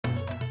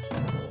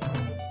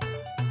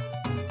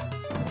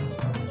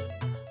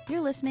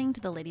listening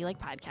to the Ladylike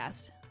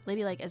podcast.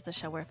 Ladylike is the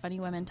show where funny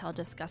women tell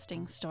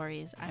disgusting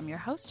stories. I'm your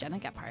host, Jenna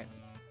Gephardt.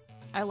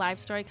 Our live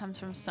story comes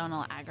from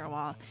Sonal,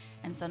 Aggarwal,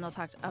 and Sonal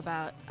talked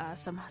about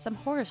some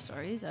horror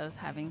stories of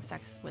having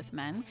sex with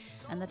men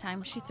and the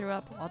time she threw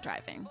up while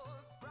driving.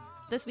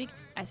 This week,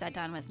 I sat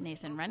down with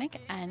Nathan Rennich,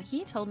 and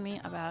he told me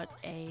about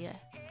a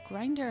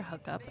grinder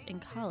hookup in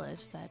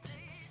college that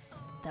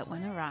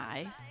went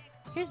awry.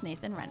 Here's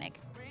Nathan Rennich.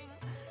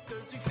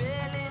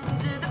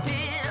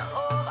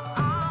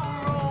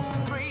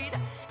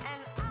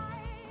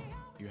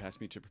 You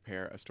asked me to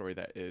prepare a story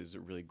that is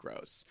really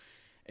gross.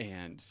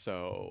 And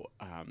so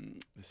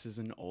this is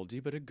an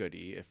oldie but a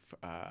goodie. If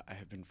I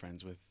have been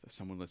friends with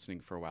someone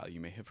listening for a while,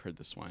 you may have heard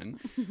this one.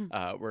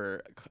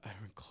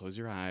 Close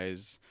your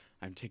eyes.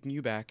 I'm taking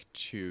you back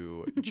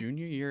to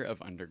junior year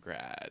of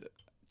undergrad,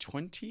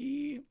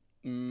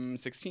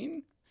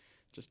 2016,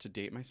 just to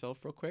date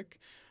myself real quick.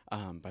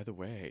 By the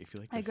way, I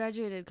feel like I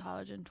graduated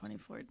college in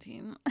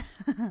 2014.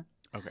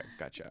 Okay,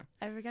 gotcha.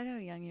 I forgot how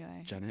young you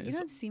are. Jenna you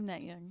don't seem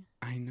that young.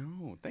 I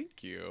know.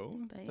 Thank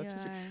you. But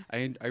That's you are.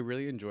 I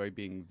really enjoy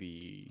being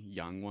the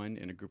young one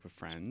in a group of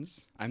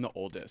friends. I'm the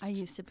oldest. I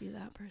used to be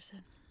that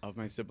person. Of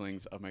my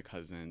siblings, of my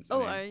cousins.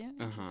 Oh, are you?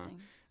 Interesting.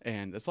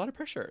 And it's a lot of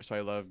pressure. So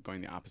I love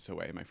going the opposite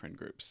way in my friend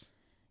groups.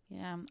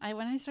 Yeah.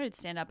 When I started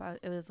stand-up, I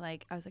was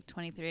like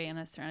 23 and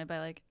I was surrounded by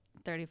like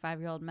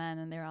 35-year-old men,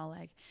 and they were all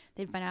like,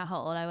 they'd find out how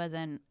old I was,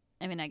 and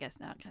I mean, I guess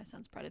now it kind of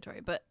sounds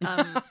predatory, but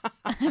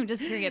I'm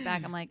just hearing it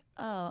back. I'm like,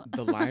 oh.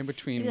 The line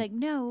between... You'd be like,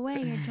 no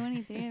way, you're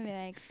 23. I'd be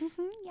like, yeah,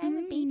 I'm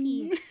a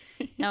baby.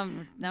 now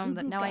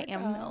I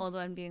am the old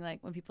one being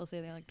like, when people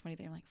say they're like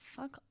 23, I'm like,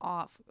 fuck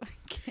off.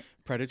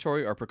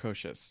 Predatory or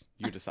precocious?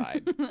 You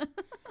decide.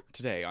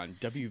 Today on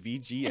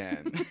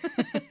WVGN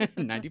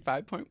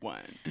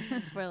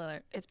 95.1. Spoiler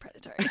alert, it's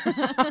predatory.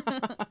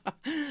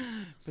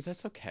 But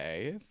that's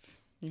okay.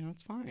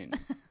 It's fine.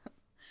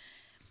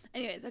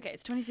 Anyways, okay,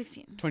 it's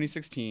 2016.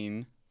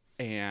 2016,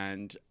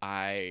 and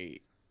I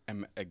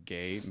am a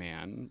gay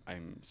man.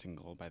 I'm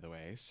single, by the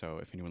way, so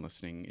if anyone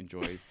listening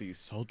enjoys the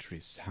sultry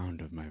sound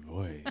of my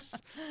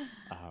voice,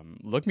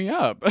 look me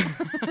up.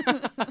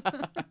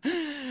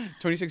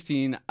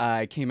 2016,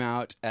 I came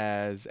out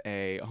as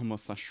a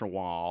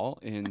homosexual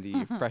in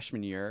the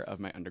freshman year of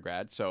my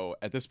undergrad, so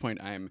at this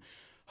point, I'm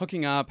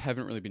hooking up,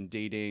 haven't really been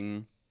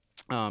dating.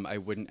 I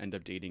wouldn't end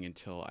up dating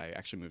until I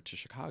actually moved to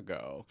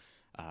Chicago.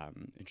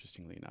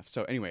 Interestingly enough.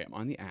 So anyway, I'm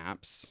on the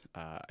apps.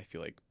 I feel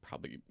like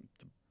probably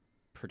the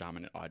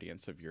predominant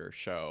audience of your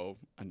show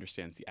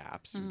understands the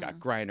apps. We got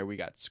Grindr, we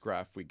got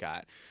Scruff, we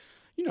got,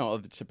 all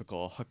the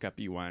typical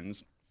hookup-y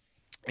ones.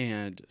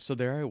 And so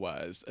there I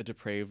was, a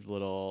depraved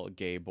little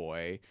gay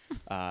boy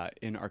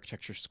in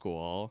architecture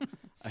school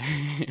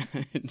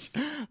and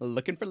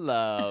looking for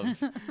love,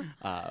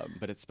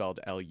 but it's spelled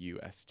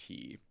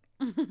L-U-S-T.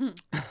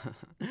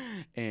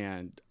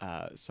 And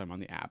so I'm on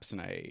the apps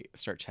and I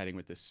start chatting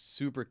with this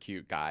super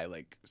cute guy,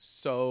 like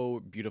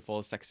so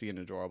beautiful, sexy, and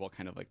adorable,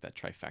 kind of like that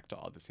trifecta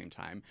all at the same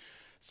time.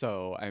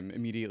 So I'm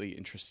immediately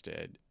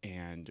interested,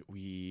 and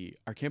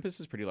our campus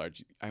is pretty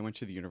large. I went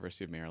to the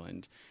University of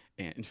Maryland,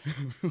 and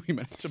we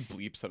might have to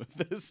bleep some of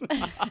this.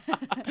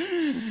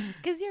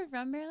 Because you're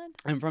from Maryland?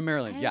 I'm from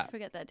Maryland, I yeah. always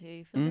forget that too.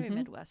 You feel very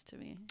Midwest to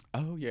me.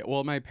 Oh, yeah.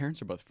 Well, my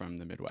parents are both from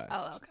the Midwest.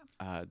 Oh, okay.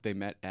 They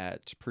met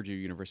at Purdue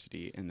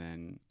University and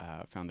then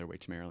found their way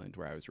to Maryland,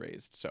 where I was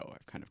raised. So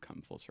I've kind of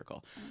come full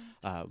circle.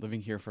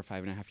 Living here for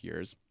 5.5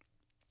 years.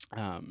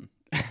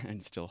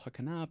 And still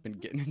hooking up and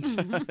getting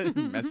into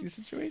messy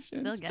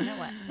situations. Still getting it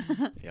wet.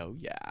 Oh,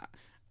 yeah.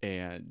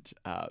 And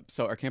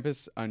so our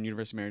campus on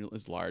University of Maryland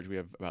is large. We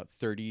have about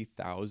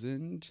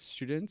 30,000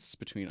 students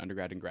between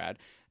undergrad and grad.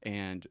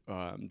 And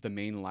the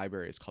main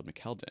library is called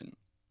McKeldin.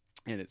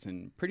 And it's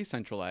pretty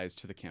centralized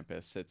to the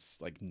campus.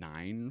 It's like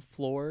 9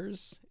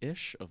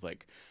 floors-ish of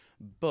like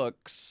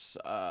books,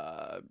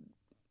 I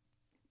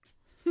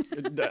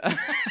don't know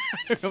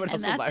what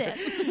else and that's it.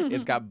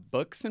 It's got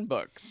books and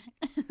books.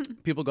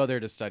 People go there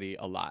to study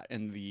a lot.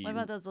 And what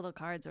about those little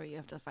cards where you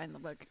have to find the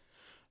book?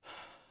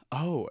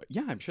 Oh,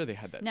 yeah, I'm sure they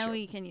had that now too.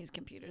 we can use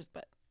computers,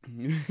 but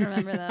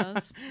remember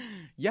those?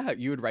 Yeah,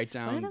 you would write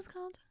down... What are those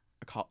called?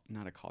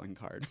 Not a calling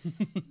card.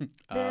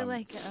 They're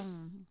like...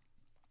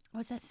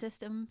 what's that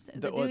system?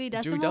 The Dewey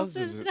Decimal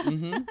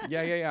System?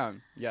 Yeah.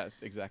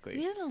 Yes, exactly.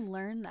 We had to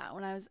learn that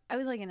when I was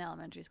like in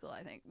elementary school,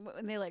 I think.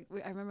 When they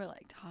I remember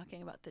like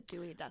talking about the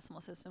Dewey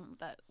Decimal System.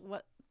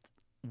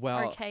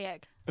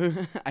 Archaic.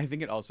 I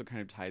think it also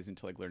kind of ties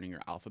into like learning your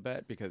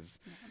alphabet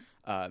because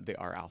they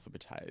are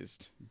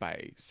alphabetized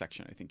by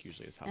section. I think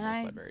usually is how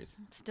most libraries.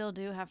 Still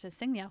do have to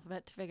sing the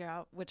alphabet to figure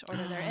out which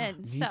order they're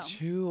in. Me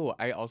too.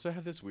 I also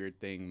have this weird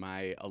thing.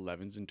 My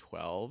 11s and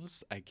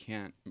 12s,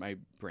 my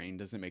brain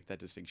doesn't make that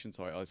distinction,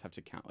 so I always have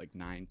to count like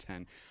 9,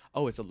 10.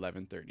 Oh, it's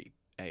 11:30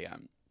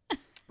 a.m.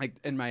 Like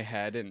in my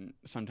head, and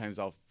sometimes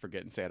I'll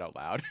forget and say it out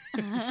loud.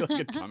 I feel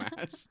like a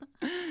dumbass.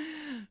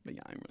 But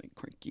yeah, I'm really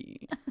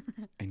quirky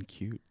and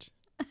cute.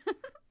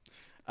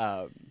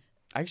 I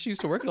actually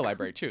used to work at a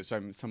library too, so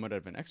I'm somewhat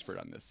of an expert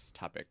on this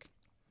topic.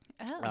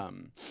 Oh.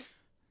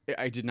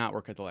 I did not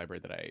work at the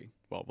library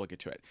we'll get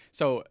to it.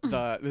 So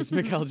this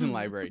McKeldin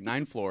library,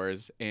 9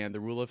 floors, and the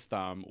rule of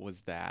thumb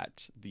was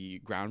that the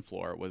ground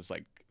floor was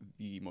like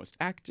the most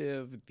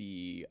active,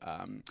 the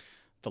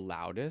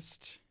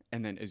loudest,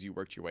 and then as you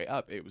worked your way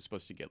up, it was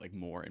supposed to get like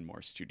more and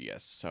more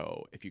studious.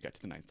 So if you got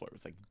to the 9th floor, it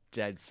was like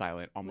dead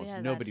silent, almost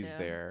nobody's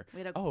there.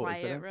 We had a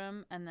quiet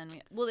room, and then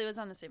it was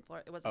on the same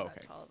floor. It wasn't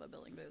that tall of a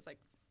building, but it was like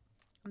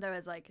there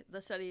was like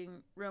the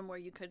studying room where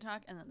you could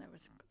talk, and then there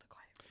was the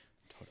quiet room.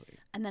 Totally.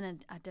 And then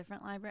a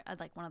different library,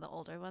 like one of the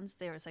older ones,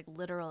 there was like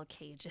literal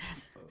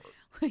cages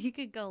where you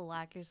could go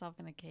lock yourself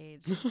in a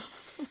cage.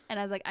 And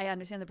I was like, I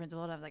understand the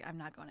principle, and I was like, I'm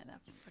not going in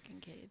that fucking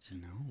cage.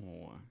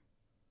 No.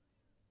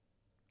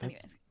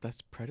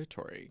 That's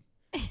predatory.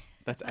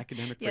 That's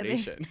academic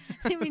predation.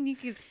 I mean,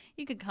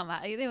 you could come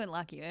out. They wouldn't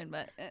lock you in,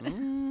 but I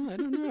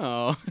don't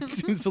know. It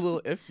seems a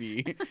little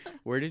iffy.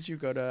 Where did you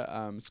go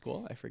to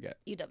school? I forget.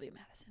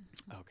 UW-Madison.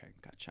 Okay,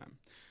 gotcha.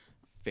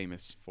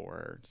 Famous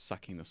for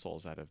sucking the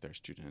souls out of their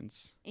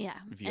students. Yeah.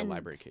 Via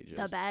library cages.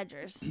 The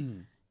Badgers.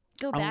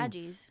 Go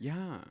Badgies.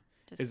 Yeah.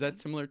 Is that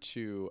similar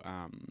to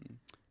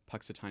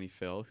Puxatawny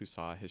Phil, who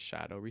saw his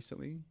shadow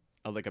recently?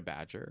 Like a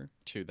badger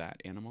to that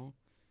animal?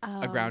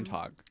 A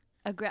groundhog.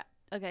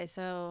 Okay,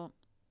 so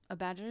a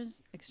badger is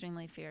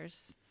extremely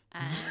fierce,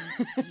 and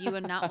you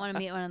would not want to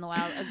meet one in the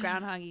wild. A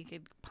groundhog, you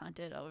could punt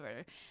it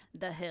over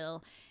the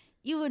hill.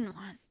 You wouldn't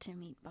want to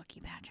meet Bucky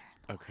Badger.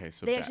 Okay,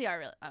 so they actually are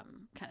really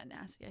kind of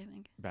nasty, I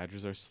think.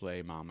 Badgers are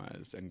sleigh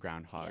mamas, and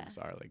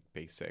groundhogs are like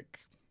basic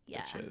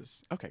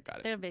bitches. Okay, got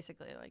it. They're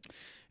basically like.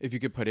 If you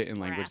could put it in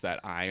language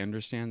that I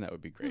understand, that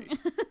would be great.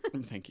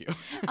 Thank you.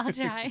 I'll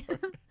try.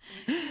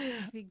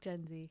 Speak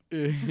Gen Z.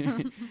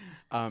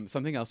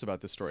 Something else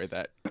about this story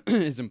that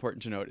is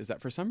important to note is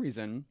that for some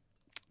reason,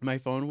 my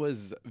phone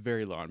was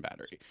very low on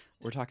battery.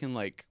 We're talking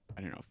like,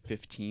 I don't know,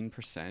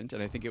 15%.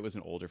 And I think it was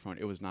an older phone.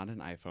 It was not an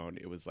iPhone.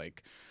 It was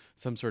like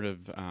some sort of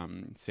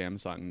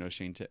Samsung,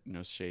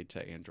 no shade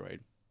to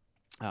Android.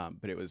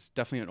 But it was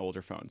definitely an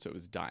older phone, so it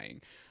was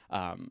dying.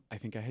 I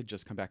think I had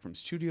just come back from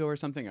studio or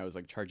something. I was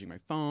like charging my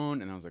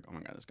phone, and I was like, oh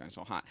my God, this guy's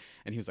so hot.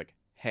 And he was like,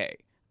 hey,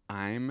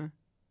 I'm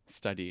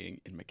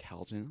studying in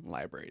McKeldin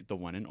Library, the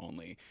one and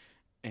only.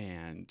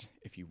 And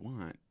if you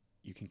want,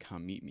 you can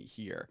come meet me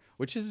here,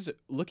 which is,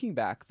 looking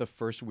back, the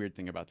first weird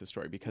thing about this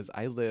story, because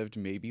I lived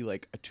maybe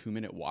like a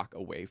 2-minute walk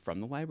away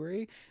from the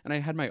library, and I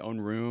had my own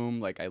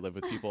room. Like, I lived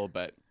with people,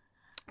 but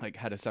like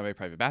had a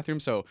semi-private bathroom.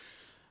 So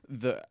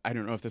I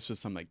don't know if this was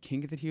some like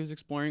kink that he was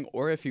exploring,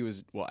 or if he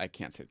was, well, I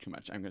can't say too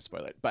much. I'm going to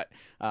spoil it. But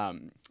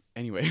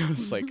anyway, I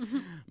was like,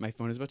 my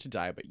phone is about to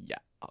die, but yeah,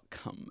 I'll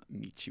come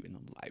meet you in the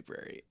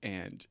library.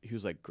 And he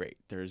was like, great.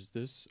 This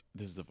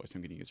is the voice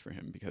I'm going to use for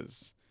him,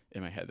 because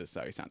in my head, this is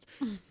how he sounds.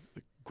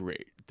 Like,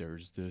 great.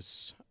 There's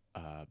this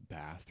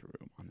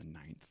bathroom on the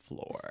 9th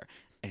floor.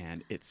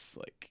 And it's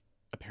like,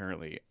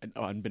 apparently,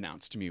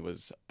 unbeknownst to me,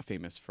 was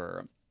famous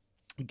for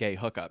gay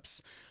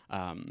hookups,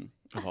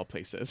 of all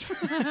places.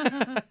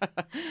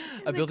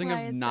 A building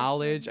of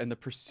knowledge and the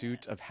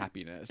pursuit of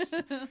happiness.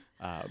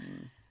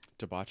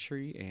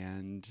 Debauchery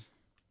and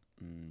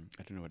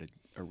I don't know what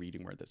a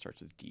reading word that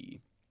starts with D.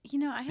 You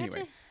know, I have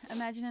to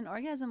imagine an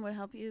orgasm would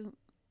help you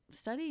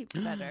study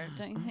better,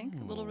 don't you think?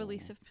 A little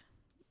release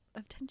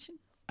of tension.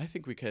 I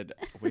think we could,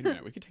 wait a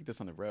minute, we could take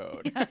this on the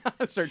road.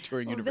 Start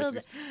touring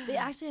universities.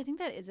 Actually, I think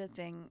that is a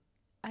thing.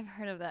 I've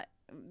heard of that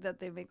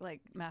they make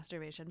like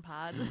masturbation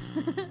pods.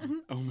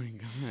 Oh my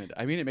God.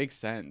 I mean, it makes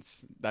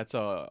sense.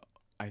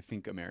 I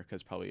think America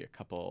is probably a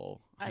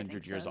couple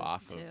hundred years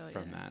off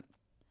from that.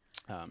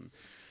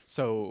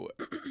 So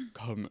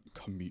come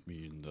meet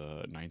me in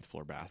the 9th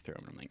floor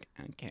bathroom. And I'm like,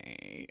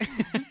 okay.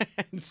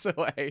 And so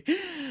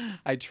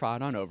I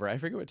trot on over. I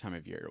forget what time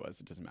of year it was.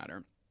 It doesn't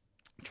matter.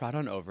 Trot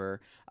on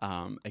over.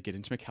 I get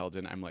into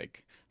McKeldin. I'm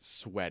like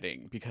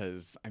sweating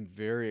because I'm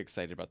very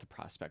excited about the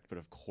prospect. But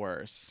of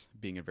course,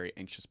 being a very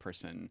anxious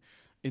person,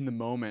 in the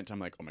moment, I'm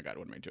like, oh my God,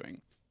 what am I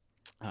doing?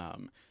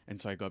 And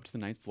so I go up to the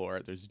 9th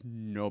floor. There's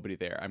nobody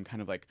there. I'm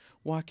kind of like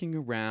walking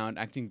around,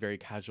 acting very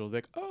casual,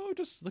 like, oh,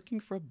 just looking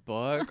for a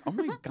book. Oh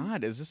my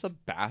God, is this a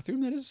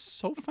bathroom? That is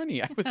so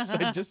funny.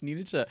 I just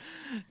needed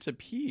to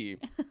pee.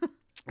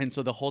 And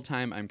so the whole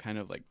time I'm kind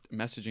of like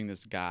messaging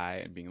this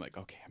guy and being like,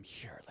 okay, I'm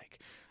here, like,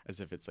 as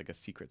if it's like a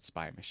secret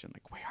spy mission.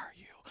 Like, where are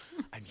you?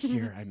 I'm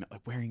here. I'm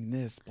like wearing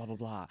this, blah, blah,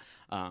 blah.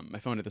 My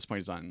phone at this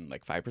point is on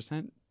like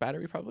 5%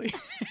 battery probably.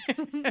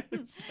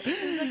 It's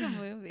like a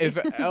movie.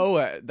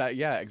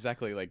 Yeah,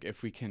 exactly. Like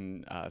if we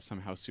can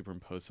somehow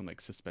superimpose some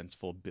like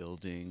suspenseful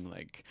building,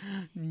 like.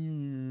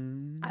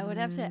 I would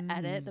have to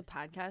edit the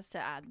podcast to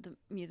add the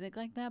music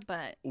like that,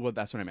 but. Well,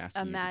 that's what I'm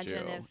asking imagine you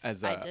to do.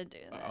 If I did do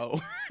that. Oh,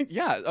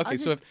 yeah. Okay,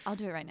 I'll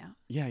do it right now.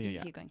 Yeah.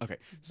 Keep going. Okay,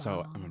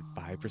 so I'm on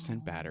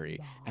 5% battery,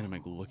 and I'm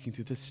like looking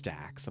through the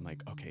stacks. I'm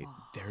like, okay,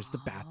 there's the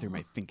bathroom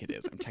I think it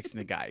is. I'm texting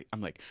the guy.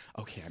 I'm like,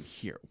 okay, I'm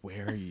here.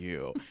 Where are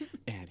you?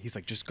 And he's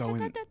like, just go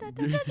in.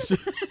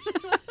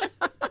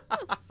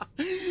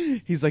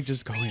 He's like,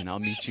 just go in. I'll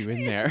meet you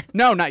in there.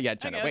 No, not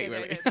yet, Jenna. Okay,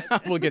 Wait. okay.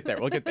 We'll get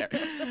there.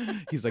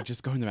 He's like,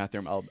 just go in the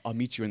bathroom. I'll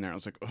meet you in there. I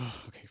was like,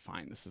 oh, okay,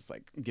 fine. This is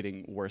like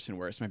getting worse and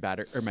worse. My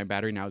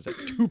battery now is at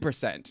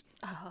 2%.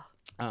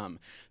 Oh.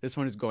 This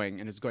one is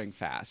going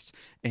fast.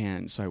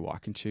 And so I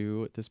walk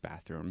into this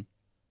bathroom.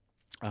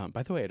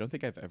 By the way, I don't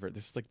think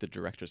this is like the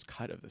director's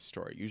cut of this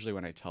story. Usually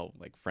when I tell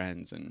like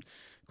friends and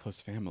close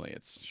family,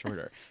 it's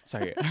shorter.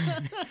 Sorry.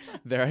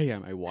 There I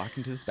am. I walk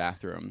into this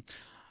bathroom.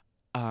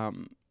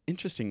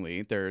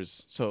 Interestingly,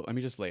 so let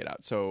me just lay it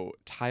out. So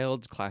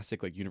tiled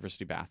classic like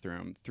university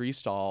bathroom, 3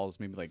 stalls,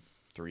 maybe like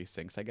 3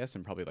 sinks, I guess,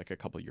 and probably like a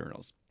couple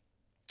urinals.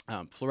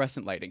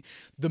 Fluorescent lighting.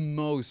 The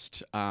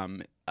most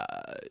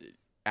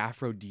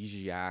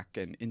aphrodisiac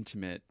and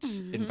intimate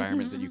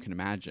environment that you can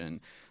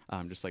imagine.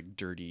 Just like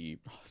dirty,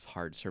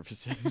 hard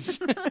surfaces.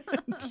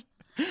 And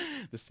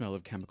the smell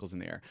of chemicals in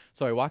the air.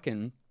 So I walk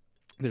in,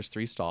 there's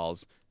 3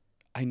 stalls.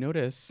 I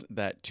notice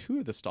that 2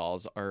 of the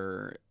stalls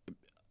are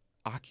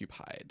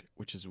occupied,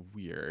 which is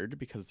weird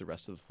because the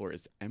rest of the floor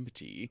is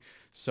empty.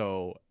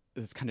 So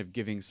it's kind of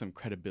giving some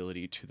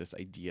credibility to this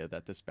idea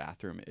that this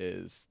bathroom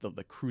is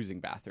the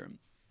cruising bathroom.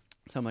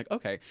 So I'm like,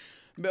 okay,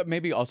 but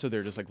maybe also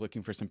they're just like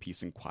looking for some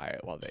peace and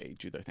quiet while they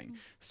do their thing.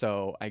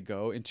 So I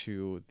go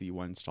into the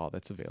one stall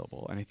that's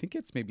available, and I think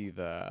it's maybe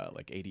the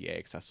like ADA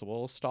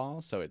accessible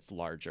stall, so it's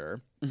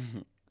larger.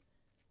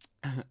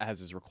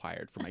 As is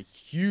required for my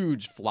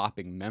huge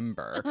flopping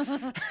member.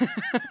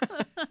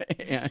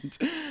 And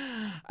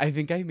I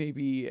think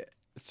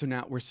so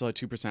now we're still at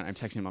 2%. I'm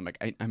texting him. I'm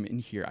like, I'm in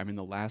here. I'm in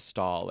the last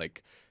stall.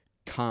 Like,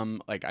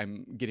 come, like,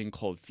 I'm getting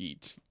cold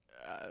feet.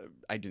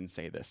 I didn't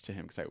say this to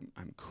him because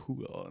I'm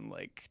cool and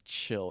like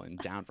chill and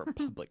down for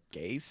public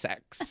gay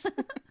sex.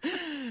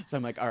 So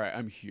I'm like, all right,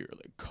 I'm here.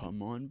 Like,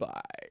 come on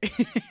by.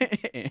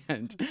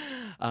 And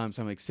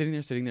so I'm like sitting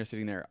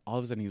there. All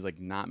of a sudden, he's like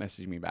not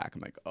messaging me back.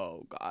 I'm like,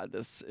 oh God,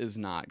 this is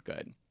not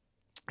good.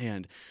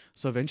 And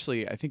so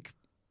eventually, I think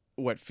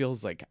what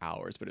feels like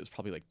hours, but it was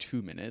probably like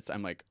 2 minutes.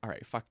 I'm like, all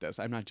right, fuck this.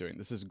 I'm not doing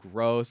this. This is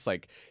gross.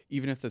 Like,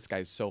 even if this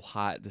guy's so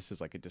hot, this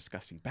is like a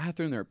disgusting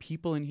bathroom. There are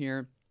people in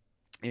here.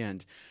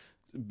 And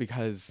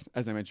because,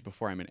 as I mentioned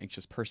before, I'm an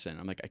anxious person.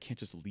 I'm like, I can't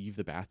just leave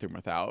the bathroom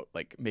without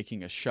like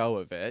making a show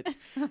of it.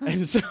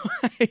 And so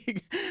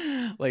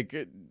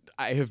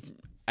I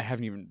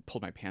haven't even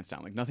pulled my pants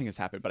down. Like, nothing has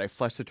happened, but I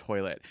flushed the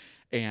toilet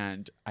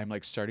and I'm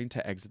like starting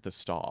to exit the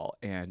stall,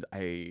 and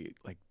I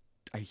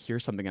hear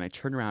something, and I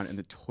turn around, and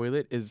the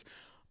toilet is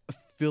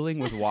filling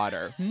with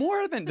water.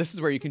 More than, this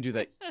is where you can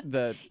do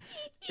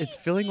it's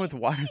filling with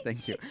water.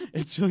 Thank you.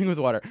 It's filling with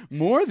water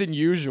more than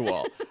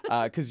usual.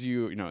 Cause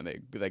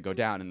they go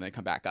down and they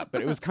come back up,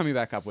 but it was coming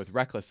back up with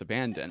reckless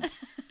abandon.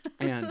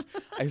 And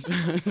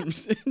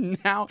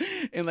now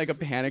in like a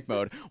panic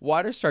mode,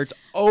 water starts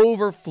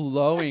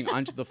overflowing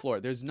onto the floor.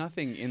 There's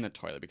nothing in the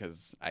toilet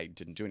because I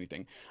didn't do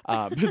anything.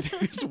 But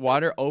there's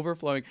water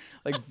overflowing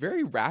like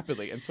very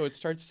rapidly. And so it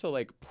starts to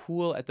like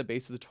pool at the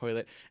base of the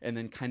toilet and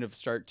then kind of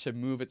start to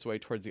move its way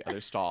towards the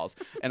other stalls.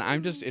 And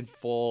I'm just in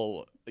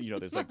full,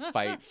 there's like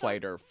fight,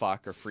 flight, or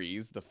fuck, or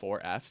freeze, the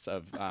 4 Fs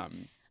of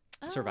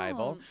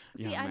survival.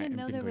 See, I didn't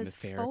know there was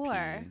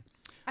 4.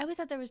 I always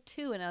thought there was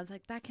 2, and I was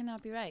like, that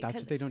cannot be right. That's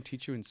what they don't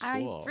teach you in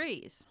school. I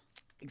freeze.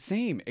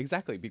 Same,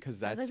 exactly, because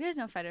that's... I was like, there's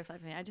no fight or flight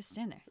for me. I just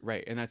stand there.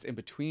 Right, and that's in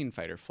between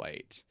fight or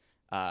flight.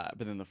 But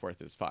then the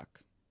 4th is fuck.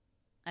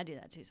 I do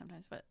that too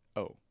sometimes, but...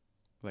 Oh,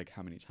 like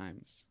how many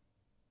times?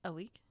 A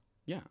week?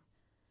 Yeah.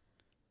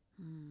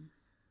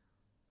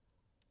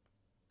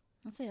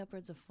 Let's say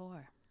upwards of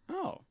 4.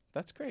 Oh,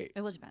 that's great.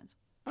 It depends.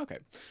 Okay.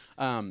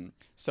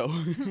 So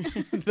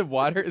the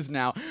water is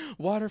now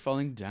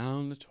falling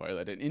down the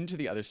toilet and into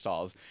the other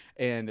stalls.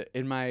 And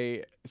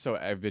so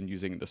I've been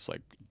using this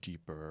like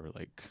deeper,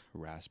 like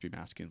raspy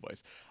masculine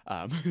voice.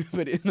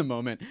 But in the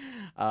moment,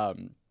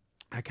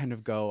 I kind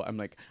of go, I'm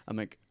like,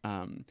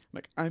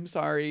 I'm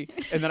sorry.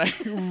 And then I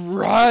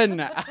run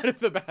out of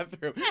the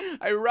bathroom.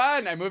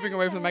 I'm moving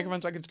away from the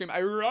microphone so I can scream.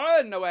 I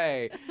run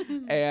away.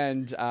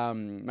 And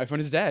my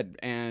phone is dead.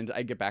 And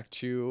I get back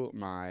to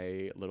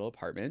my little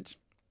apartment,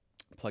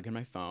 plug in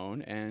my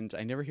phone, and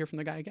I never hear from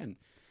the guy again.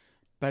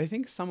 But I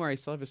think somewhere I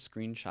still have a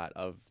screenshot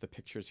of the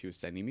pictures he was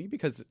sending me,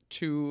 because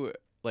to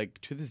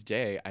this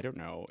day, I don't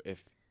know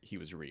if he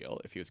was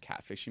real, if he was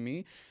catfishing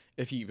me,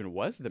 if he even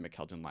was at the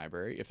McKeldin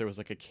Library, if there was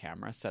like a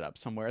camera set up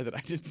somewhere that I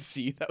didn't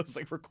see that was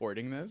like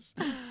recording this.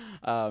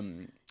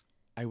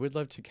 I would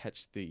love to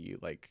catch the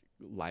like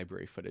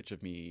library footage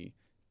of me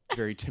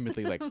very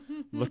timidly like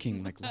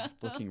looking like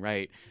left, looking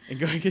right, and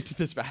going into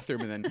this bathroom,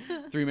 and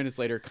then 3 minutes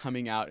later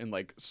coming out and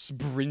like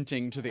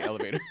sprinting to the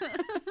elevator.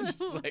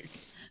 Just like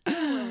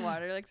the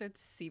water like starts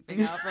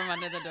seeping out from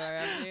under the door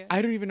after you.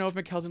 I don't even know if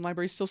McKeldin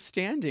Library is still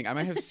standing. I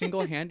might have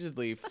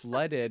single-handedly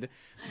flooded.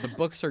 The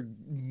books are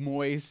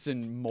moist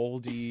and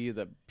moldy.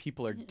 The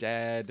people are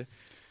dead.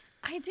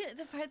 I did.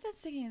 The part that's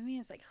sticking with me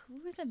is like, who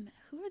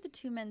are the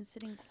 2 men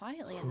sitting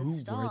quietly in the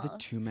stall? Who were the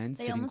 2 men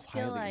sitting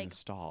quietly in the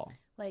stall?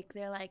 like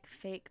they're like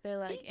fake. They're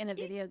like in a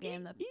video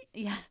game.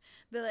 Yeah,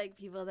 they're like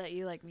people that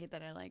you like meet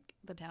that are like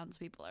the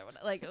townspeople or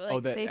whatever. Like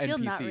the they feel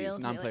NPCs, not real.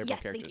 non-playable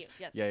Yes, characters. thank you.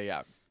 Yes. Yeah,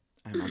 yeah.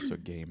 I'm also a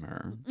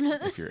gamer.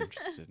 If you're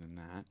interested in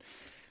that.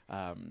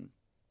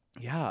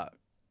 Yeah.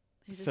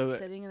 They're just So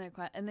sitting in their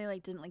quiet, and they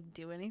like didn't like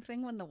do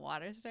anything when the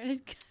water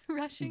started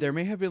rushing. there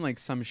may have been like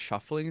some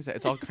shufflings.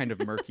 It's all kind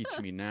of murky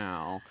to me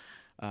now.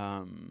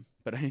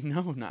 But I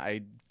know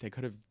they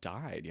could have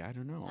died. Yeah, I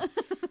don't know.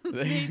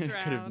 They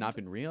could have not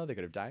been real. They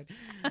could have died.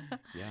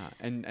 Yeah,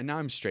 and now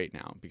I'm straight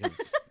now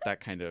because that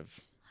kind of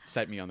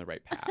set me on the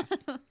right path,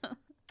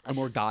 a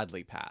more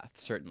godly path,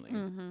 certainly.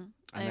 Mm-hmm.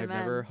 And I've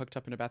never hooked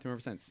up in a bathroom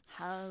ever since.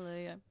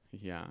 Hallelujah.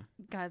 Yeah.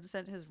 God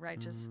sent his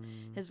righteous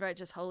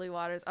holy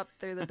waters up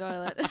through the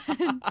toilet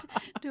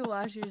to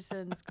wash your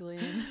sins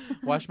clean.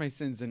 Wash my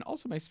sins and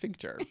also my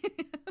sphincter.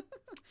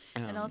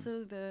 And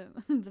also the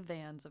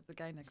vans of the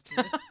guy next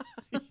to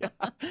you. Yeah.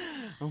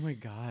 Oh my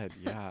God.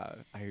 Yeah.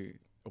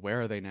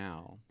 Where are they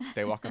now?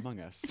 They walk among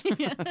us.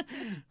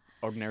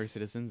 Ordinary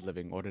citizens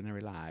living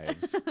ordinary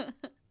lives.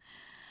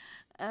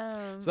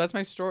 So that's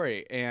my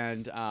story.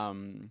 And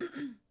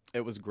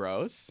it was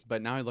gross,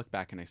 but now I look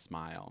back and I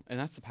smile. And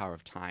that's the power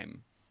of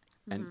time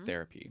and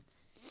therapy.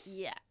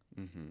 Yeah.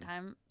 Mm-hmm.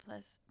 Time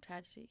plus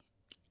tragedy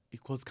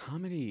equals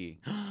comedy.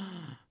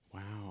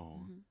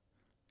 Wow. Mm-hmm.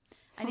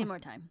 I need more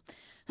time.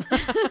 I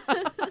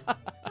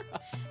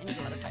need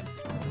a lot of time.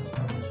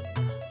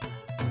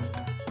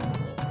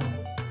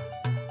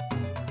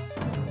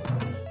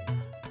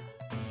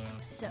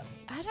 So,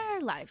 at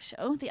our live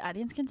show, the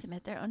audience can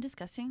submit their own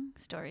disgusting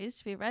stories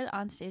to be read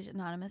on stage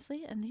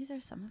anonymously, and these are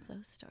some of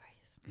those stories.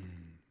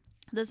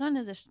 This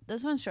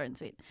one's short and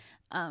sweet.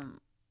 On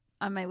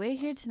my way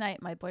here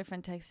tonight, my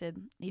boyfriend texted,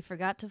 "You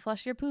forgot to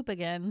flush your poop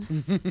again."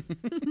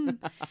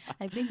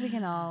 I think we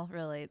can all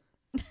relate.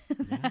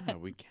 Yeah,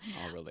 we can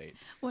all relate.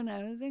 When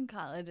I was in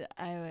college,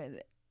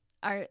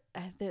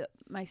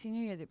 my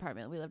senior year, the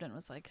apartment we lived in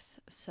was like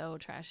so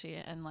trashy,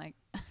 and like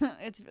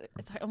it's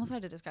almost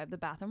hard to describe. The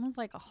bathroom was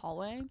like a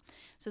hallway,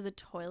 so the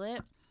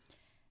toilet,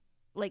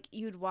 like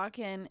you'd walk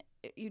in,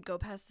 you'd go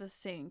past the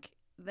sink,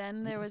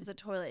 then there was the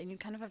toilet, and you'd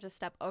kind of have to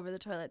step over the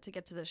toilet to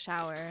get to the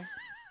shower.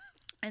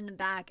 In the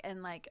back,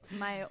 and like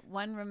my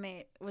one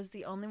roommate was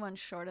the only one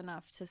short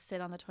enough to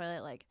sit on the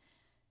toilet like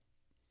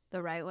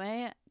the right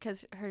way,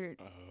 because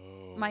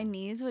my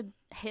knees would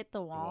hit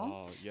the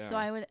wall. Yeah. So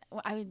I would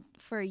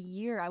for a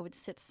year I would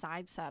sit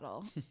side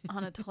saddle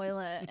on a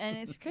toilet, and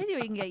it's crazy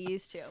what you can get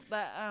used to.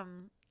 But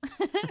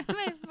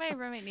my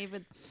roommate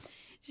Neve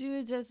she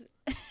would just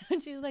when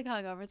she was like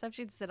hungover and stuff,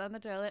 she'd sit on the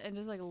toilet and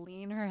just like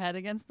lean her head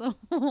against the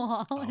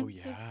wall and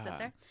just sit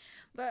there.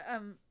 But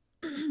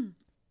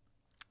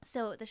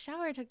so the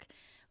shower took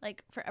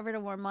like forever to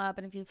warm up,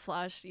 and if you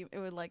flushed, it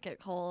would like get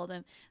cold.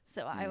 And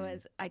so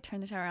I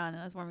turned the shower on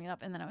and I was warming it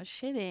up, and then I was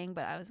shitting,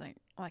 but I was like,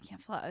 oh, I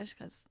can't flush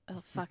because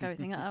it'll fuck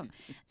everything up.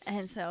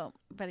 And so,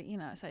 but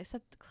so I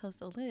closed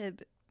the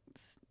lid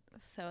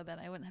so that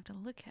I wouldn't have to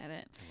look at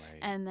it. Right.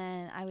 And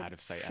then I would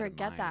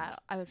forget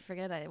that. I would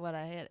forget what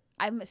I had.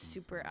 I'm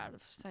super out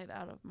of sight,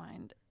 out of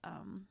mind,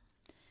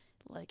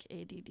 like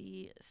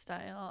ADD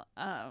style.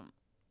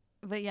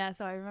 But yeah,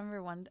 so I remember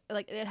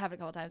it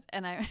happened a couple times,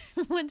 and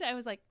one time I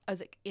was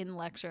like in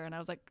lecture, and I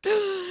was like,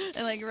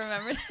 and like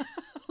remembered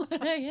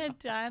what I had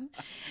done,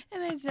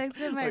 and I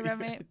texted my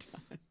roommate,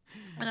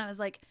 and I was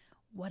like,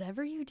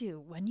 whatever you do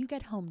when you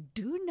get home,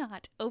 do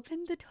not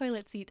open the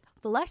toilet seat,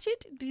 flush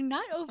it, do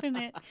not open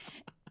it.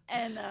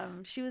 And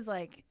she was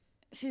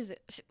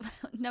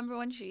number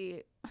one,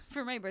 she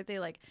for my birthday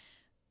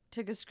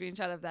took a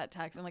screenshot of that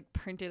text and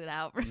printed it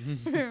out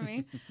for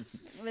me.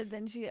 But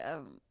then she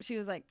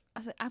was like, I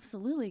was like,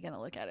 absolutely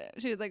gonna look at it.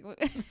 She was like,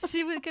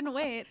 she was gonna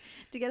wait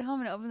to get home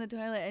and open the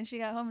toilet, and she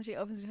got home and she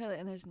opens the toilet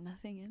and there's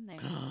nothing in there.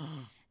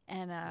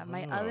 And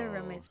my other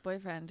roommate's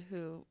boyfriend,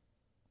 who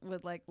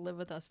would live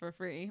with us for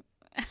free,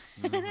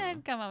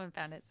 had come home and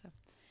found it. So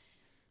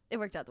it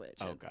worked out the way it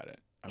should. Oh, got it.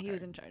 Okay. He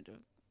was in charge of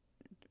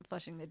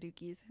flushing the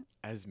dookies,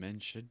 as men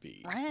should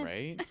be,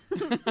 right?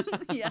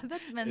 Yeah,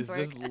 that's men's work.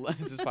 Is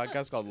this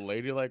podcast called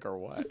Ladylike or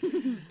what?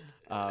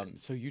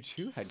 So you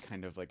too had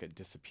kind of like a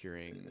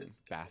disappearing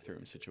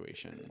bathroom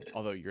situation,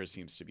 although yours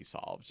seems to be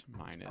solved.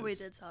 Mine is. We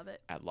did solve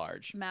it at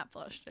large. Matt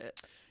flushed it.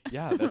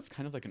 Yeah, that's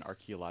kind of like an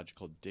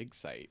archaeological dig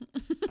site.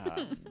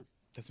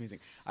 That's amazing.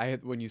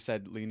 When you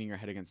said leaning your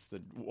head against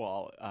the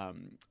wall,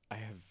 I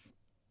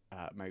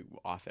have my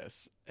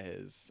office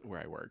is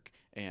where I work,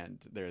 and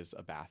there's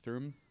a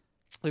bathroom.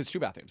 There's two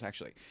bathrooms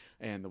actually,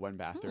 and the one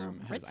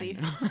bathroom has. I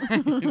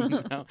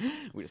know,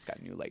 we just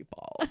got new light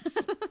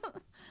bulbs,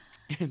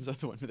 and so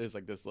the one there's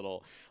this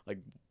little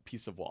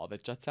piece of wall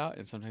that juts out,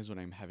 and sometimes when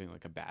I'm having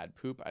a bad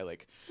poop, I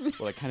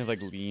will kind of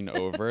lean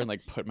over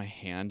and put my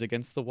hand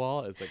against the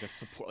wall as a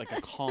support, a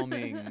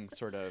calming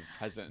sort of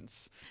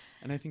presence,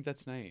 and I think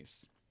that's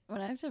nice. When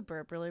I have to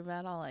burp really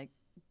bad, I'll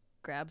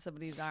grab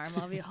somebody's arm.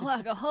 I'll be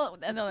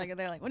hold, and they're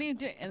like, "What are you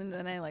doing?" And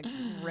then I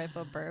rip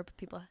a burp.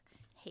 People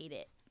hate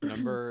it.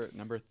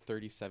 Number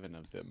 37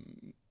 of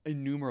them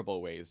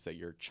innumerable ways that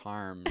your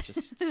charm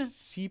just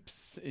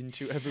seeps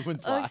into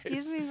everyone's Oh, lives.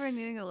 excuse me for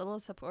needing a little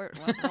support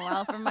once in a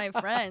while from my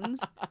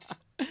friends.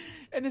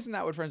 And isn't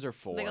that what friends are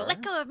for? They go,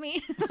 let go of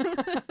me.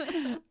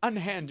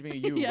 Unhand me,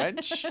 you Yeah.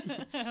 wench.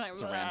 Like,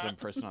 It's a random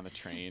person on the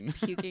train.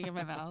 puking in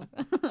my mouth.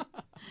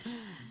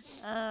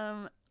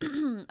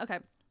 Okay.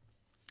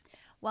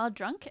 While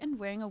drunk and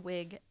wearing a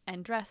wig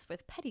and dress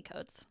with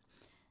petticoats.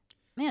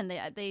 Man,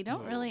 they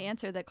don't really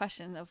answer the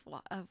question of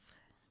what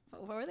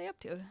were they up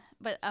to.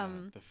 But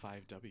The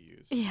 5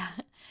 W's. yeah.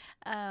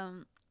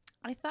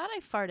 I thought I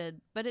farted,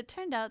 but it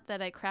turned out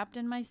that I crapped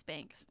in my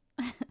Spanx.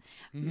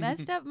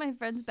 Messed up my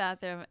friend's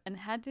bathroom and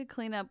had to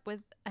clean up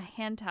with a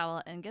hand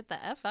towel and get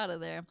the F out of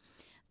there.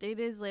 3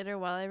 days later,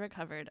 while I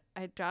recovered,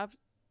 I dropped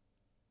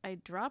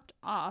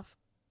off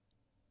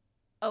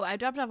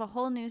a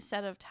whole new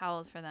set of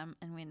towels for them,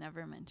 and we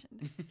never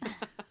mentioned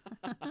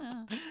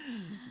it.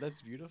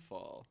 That's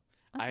beautiful.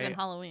 That's been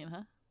Halloween,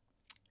 huh?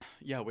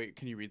 Yeah, wait,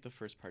 can you read the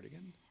first part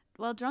again?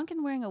 While drunk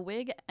and wearing a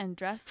wig and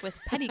dress with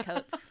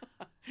petticoats.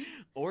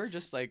 Or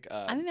just like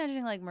I'm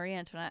imagining like Marie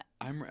Antoinette.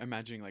 I'm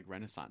imagining like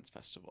Renaissance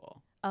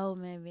festival. Oh,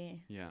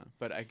 maybe. Yeah,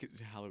 but I could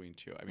Halloween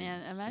too. I mean,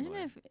 Man, imagine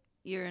similar. if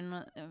you're in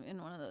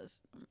one of those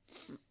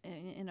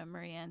in a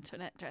Marie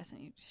Antoinette dress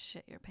and you just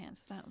shit your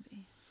pants. That would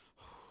be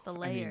the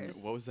layers. I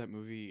mean, what was that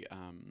movie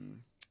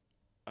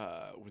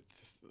with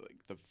like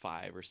the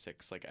 5 or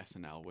 6 like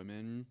SNL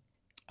women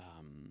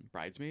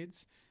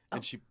bridesmaids,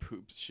 and she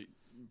poops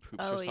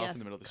herself in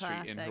the middle of the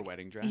street in her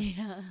wedding dress.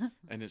 Yeah.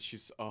 And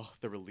she's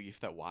the relief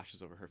that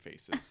washes over her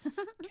face is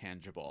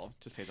tangible,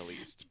 to say the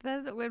least.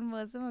 That's when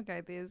Melissa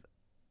McCarthy is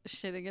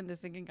shitting in the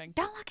sink going,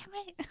 "Don't look at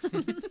me."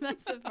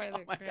 That's the part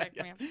that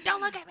cracked me up.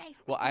 Don't look at me.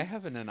 Well, I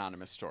have an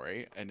anonymous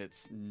story, and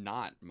it's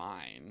not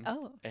mine.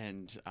 Oh.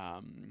 And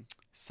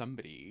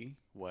somebody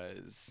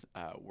was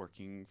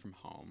working from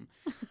home,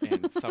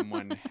 and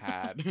someone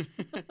had.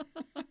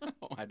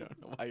 I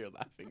don't know why you're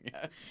laughing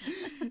yet.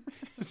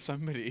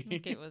 Somebody. I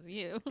think it was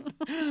you.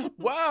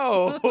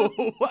 Whoa!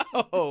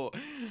 Whoa!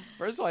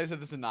 First of all, I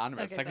said this is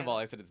anonymous. Okay, Second of all,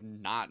 I said it's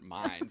not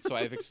mine. So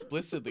I've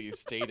explicitly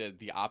stated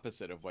the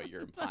opposite of what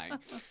you're implying.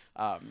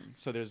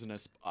 So there's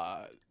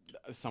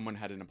someone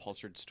had an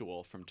upholstered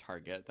stool from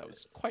Target that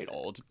was quite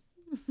old.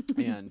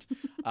 And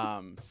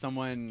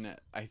someone,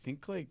 I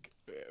think like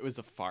it was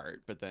a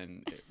fart, but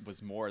then it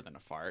was more than a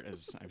fart,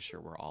 as I'm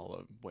sure we're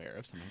all aware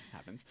of. Sometimes it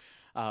happens.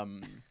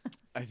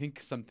 I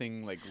think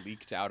something like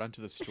leaked out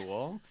onto the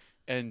stool.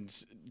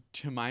 And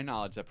to my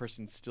knowledge, that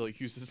person still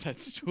uses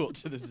that stool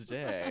to this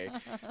day.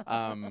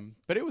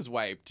 But it was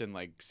wiped and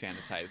like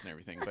sanitized and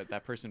everything. But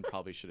that person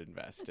probably should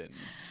invest in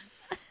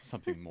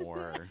something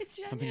more,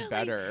 something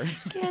better.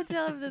 Can't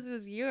tell if this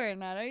was you or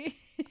not. Are you?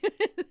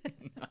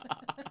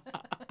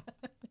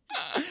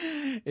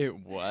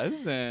 It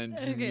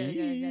wasn't me.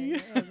 Okay.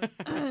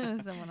 It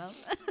was someone else.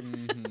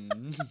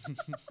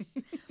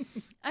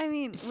 I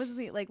mean, was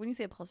it like when you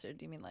say upholstered,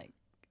 do you mean like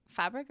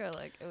fabric or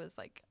like it was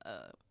like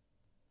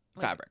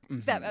fabric?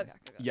 Fabric. Okay.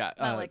 Yeah,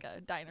 not like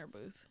a diner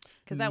booth.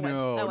 Because that wipes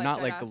not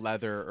right like off.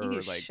 leather or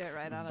you like shit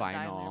right on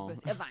vinyl. A diner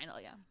booth.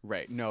 Vinyl, yeah.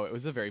 Right. No, it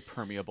was a very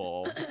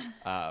permeable,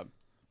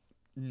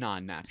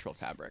 non-natural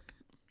fabric.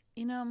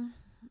 You know,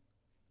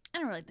 I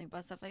don't really think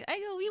about stuff like that.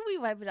 We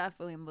wipe it off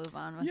and we move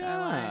on with our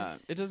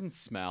lives. It doesn't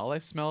smell. I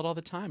smell it all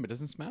the time. It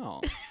doesn't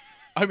smell.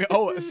 I mean,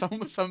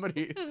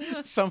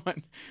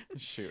 someone.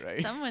 Shoot,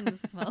 right? Someone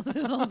smells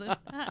it all the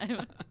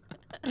time.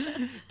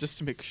 Just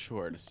to make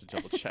sure, just to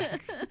double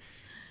check.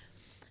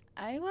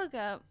 I woke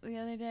up the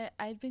other day.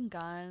 I'd been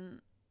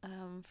gone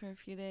for a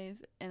few days,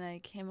 and I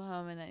came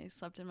home and I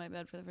slept in my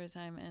bed for the first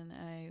time, and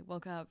I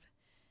woke up.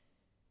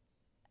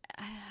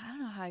 I don't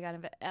know how I got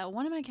in bed.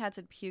 One of my cats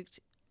had puked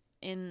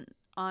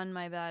on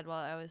my bed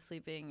while I was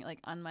sleeping, like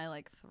on my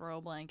like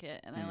throw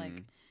blanket, and I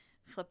like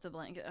flipped the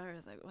blanket over. I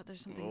was like, "What?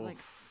 There's something like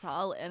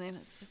solid," and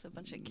it's just a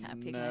bunch of cat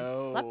puke.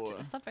 No. And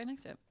I slept right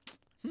next to it.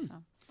 So.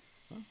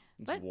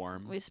 It's But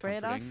warm. we spray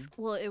comforting. it off.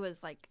 Well, it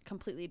was like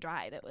completely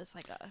dried. It was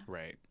like a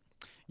Right.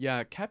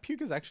 Yeah, cat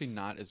puke is actually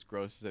not as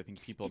gross as I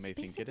think people may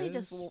think it is.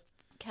 It's basically just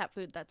cat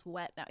food that's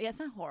wet now. Yeah, it's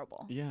not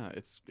horrible. Yeah,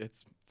 it's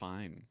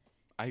fine.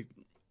 I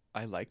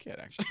like it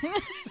actually.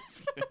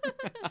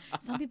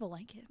 Some people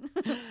like it.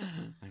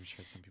 I'm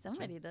sure some people.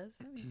 Somebody do. does.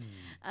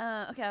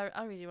 Okay,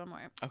 I'll read you one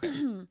more.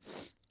 Okay.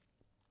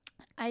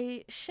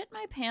 I shit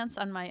my pants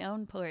on my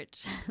own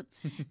porch.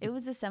 It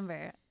was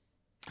December.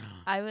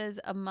 I was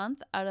a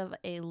month out of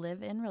a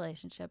live-in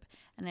relationship,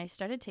 and I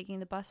started taking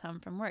the bus home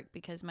from work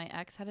because my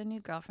ex had a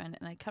new girlfriend,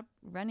 and I kept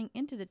running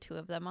into the two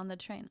of them on the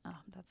train. Oh,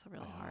 that's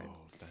really hard.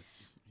 Oh,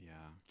 that's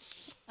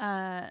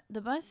yeah.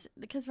 The bus,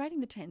 because riding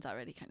the train's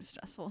already kind of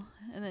stressful,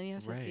 and then you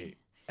have to see.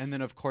 And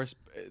then of course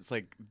it's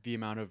like the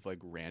amount of like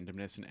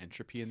randomness and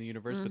entropy in the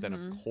universe, but then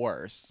of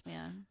course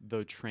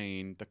the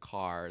train, the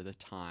car, the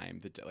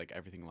time, like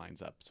everything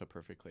lines up so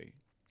perfectly.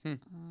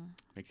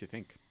 Makes you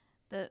think.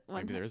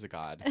 Maybe there is a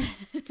God.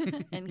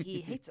 And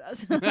he hates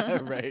us.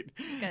 Right.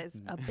 This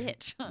guy's a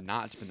bitch.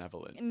 Not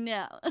benevolent.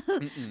 No.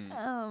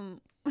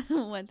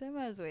 One time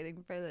I was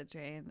waiting for the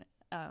train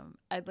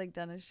I'd like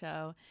done a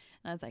show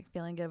and I was like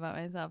feeling good about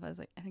myself. I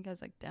think I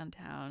was like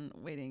downtown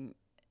waiting,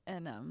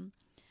 and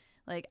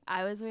like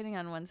I was waiting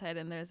on one side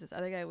and there's this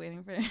other guy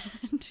waiting for a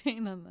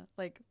train on the,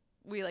 like,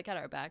 we like had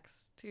our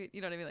backs to,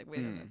 you know what I mean, like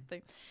waiting on the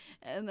thing.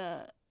 And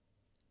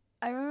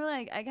I remember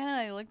like I kind of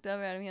like looked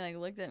over at him, he like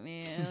looked at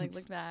me and I like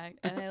looked back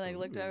and I like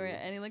looked over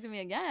and he looked at me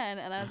again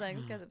and I was like,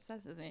 this guy's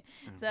obsessed with me.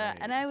 So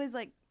and I was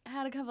like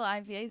had a couple of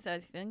IPAs, so I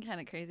was feeling kind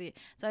of crazy.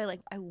 So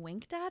I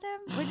winked at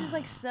him, which is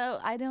like, so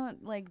I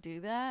don't like do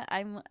that.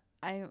 I'm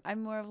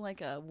more of like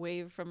a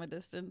wave from a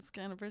distance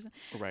kind of person.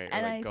 Right,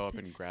 and or like go up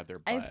and grab their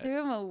butt. I threw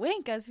him a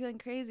wink. I was feeling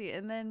crazy,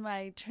 and then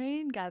my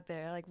train got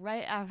there like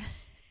right after,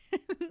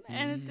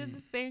 and it did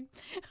the thing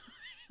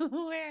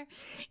where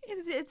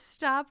it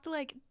stopped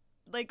like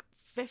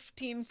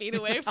 15 feet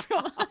away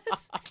from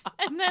us,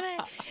 and then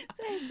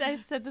I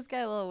said this guy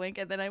a little wink,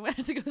 and then I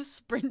went to go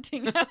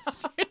sprinting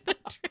after the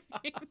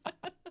train.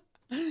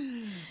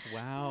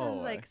 Wow. I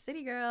was like,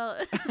 city girl.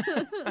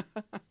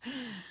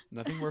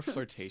 Nothing more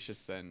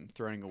flirtatious than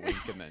throwing a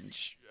wink and then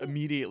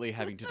immediately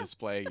having to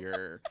display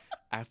your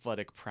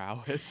athletic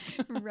prowess.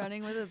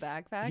 Running with a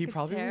backpack. He it's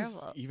probably terrible.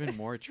 was even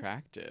more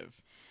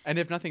attractive. And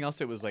if nothing else,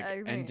 it was like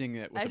ending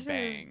it with a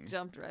bang. Just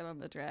jumped right on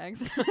the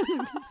tracks.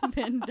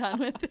 Been done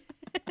with it.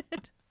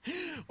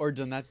 Or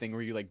done that thing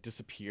where you like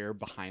disappear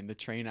behind the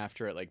train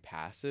after it like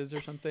passes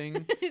or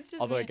something. It's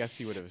just Although me. I guess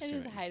you would have assumed.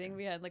 I'm just hiding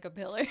behind like a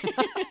pillar.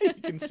 You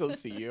can still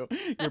see you.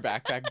 Your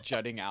backpack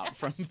jutting out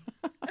from.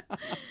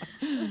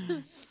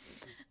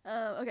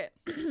 Okay.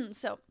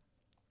 So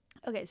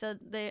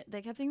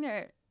they kept seeing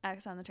their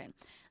acts on the train.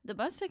 The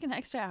bus took an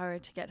extra hour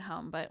to get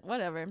home, but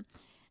whatever.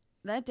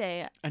 That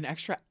day, an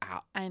extra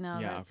hour. I know.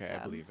 Yeah. Okay.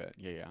 I believe it.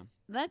 Yeah.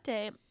 That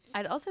day,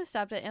 I'd also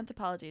stopped at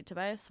Anthropologie to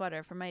buy a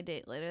sweater for my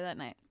date later that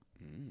night.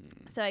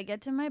 So I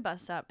get to my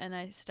bus stop and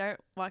I start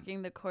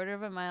walking the quarter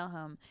of a mile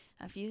home.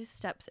 A few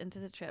steps into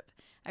the trip,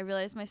 I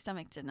realized my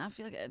stomach did not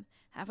feel good.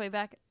 Halfway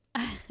back,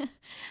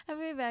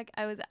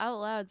 I was out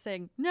loud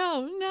saying,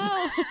 no,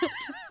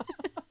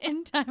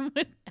 in time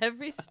with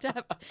every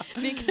step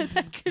because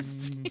I could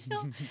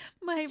feel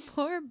my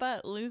poor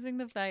butt losing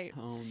the fight.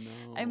 Oh,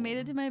 no. I made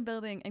it to my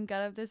building and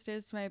got up the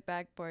stairs to my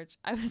back porch.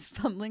 I was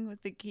fumbling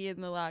with the key in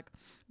the lock,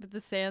 but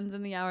the sands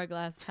in the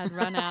hourglass had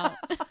run out.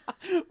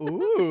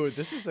 Ooh,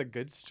 this is a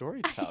good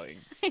storytelling.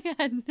 I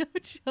had no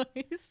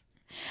choice.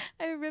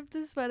 I ripped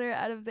the sweater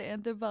out of the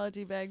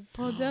Anthropologie bag,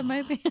 pulled down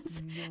my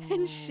pants,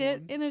 and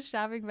shit in a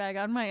shopping bag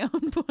on my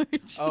own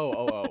porch.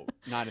 Oh.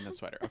 Not in the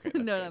sweater. Okay,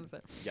 that's No, good. not the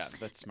sweater. Yeah,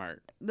 that's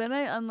smart. Then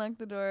I unlocked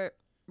the door,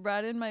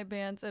 brought in my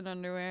pants and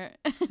underwear,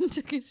 and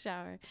took a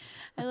shower.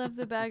 I left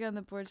the bag on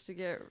the porch to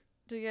get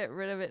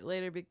rid of it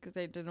later because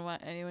I didn't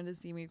want anyone to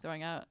see me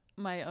throwing out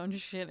my own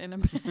shit in a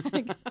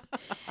bag.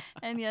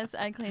 And yes,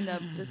 I cleaned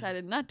up,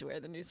 decided not to wear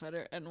the new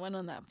sweater, and went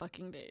on that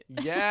fucking date.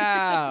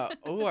 Yeah.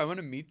 Oh, I want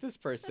to meet this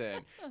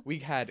person. We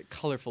had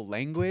colorful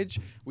language.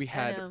 We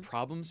had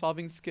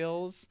problem-solving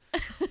skills.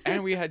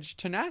 And we had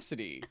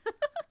tenacity.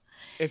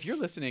 If you're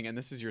listening and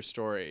this is your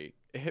story,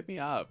 hit me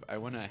up. I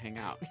want to hang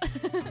out.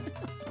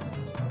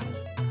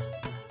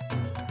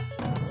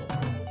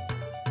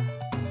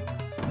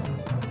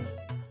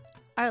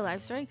 Our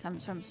live story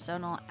comes from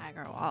Sonal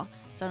Aggarwal.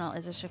 Sonal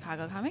is a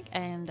Chicago comic,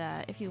 and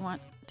if you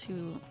want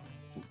to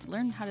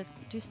learn how to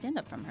do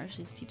stand-up from her,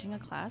 she's teaching a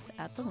class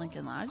at the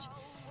Lincoln Lodge.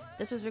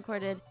 This was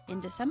recorded in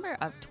December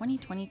of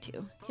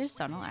 2022. Here's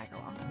Sonal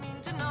Aggarwal.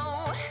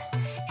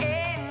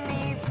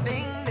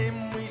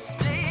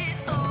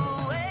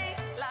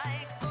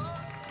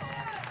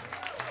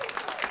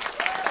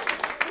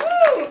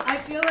 I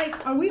feel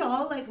like, are we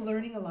all like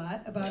learning a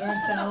lot about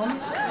ourselves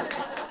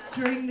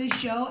during this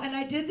show? And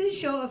I did this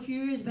show a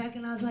few years back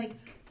and I was like,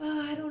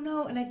 oh, I don't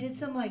know. And I did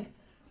this like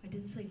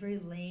very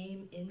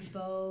lame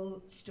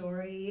inspo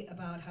story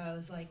about how I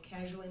was like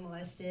casually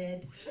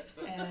molested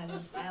and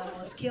I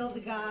almost killed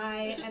the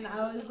guy. And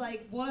I was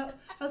like, what?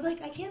 I was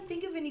like, I can't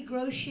think of any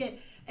gross shit.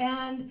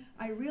 And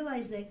I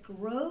realized that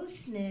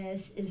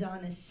grossness is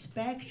on a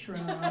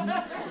spectrum.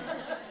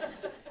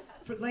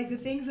 For like the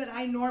things that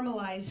I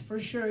normalize, for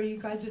sure, you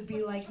guys would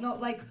be like, no,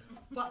 like,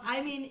 but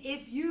I mean,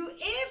 if you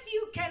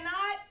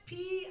cannot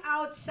pee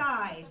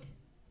outside,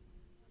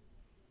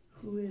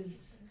 who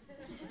is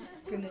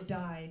gonna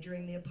die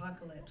during the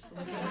apocalypse?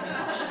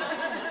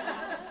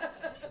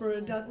 For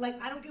a duck,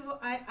 like I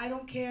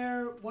don't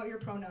care what your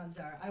pronouns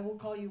are. I will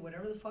call you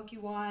whatever the fuck you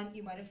want.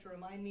 You might have to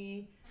remind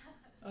me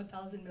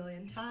 1,000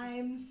 million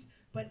times.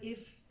 But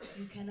if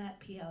you cannot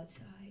pee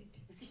outside.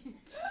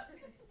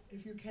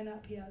 If you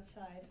cannot pee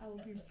outside, I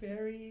will be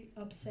very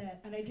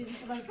upset. And I didn't,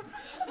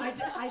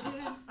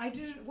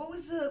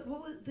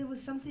 there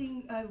was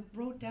something I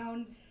wrote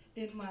down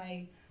in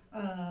my,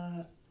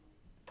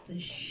 the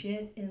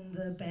shit in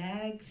the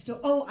bag.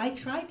 I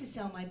tried to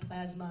sell my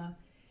plasma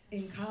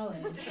in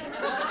college.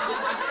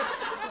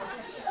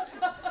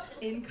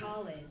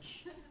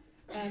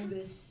 And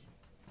this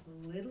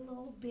little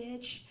old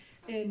bitch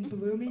in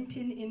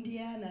Bloomington,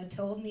 Indiana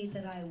told me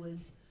that I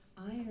was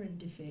iron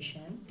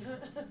deficient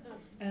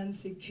and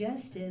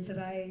suggested that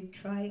I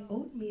try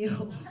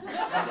oatmeal.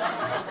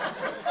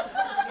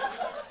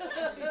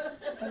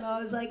 And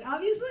I was like,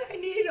 obviously I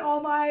need all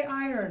my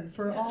iron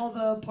for all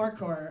the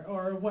parkour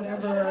or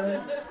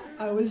whatever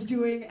I was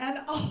doing. And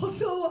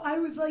also I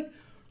was like,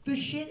 the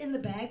shit in the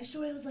bag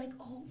story, I was like,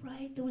 oh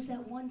right, there was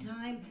that one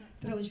time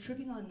that I was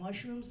tripping on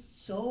mushrooms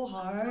so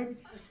hard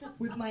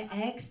with my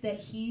ex that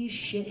he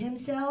shit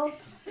himself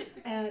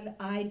and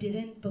I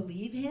didn't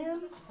believe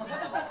him. And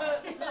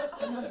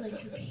I was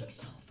like, you're being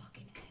so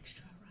fucking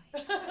extra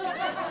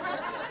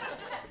right.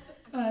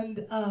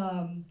 And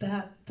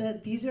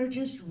that these are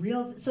just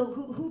real. So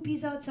who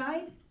pees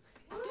outside?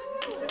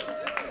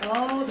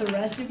 Oh, the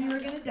rest of you are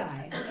gonna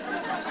die.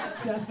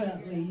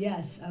 Definitely,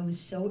 yes. I was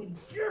so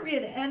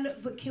infuriated.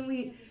 But can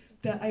we?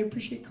 I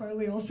appreciate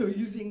Carly also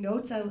using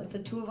notes.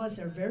 The two of us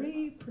are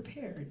very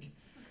prepared.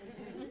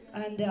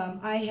 And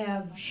I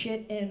have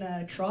shit in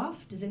a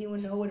trough. Does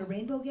anyone know what a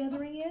rainbow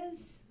gathering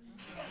is?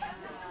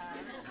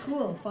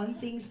 Cool, fun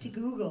things to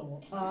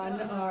Google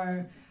on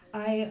our.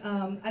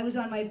 I was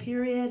on my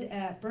period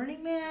at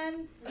Burning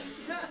Man.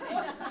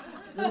 A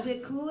little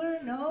bit cooler?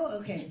 No?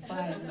 Okay,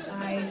 fine.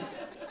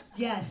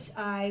 Yes,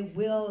 I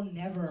will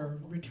never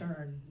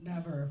return,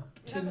 never,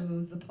 to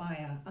the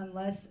playa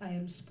unless I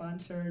am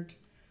sponsored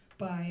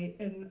by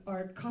an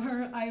art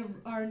car.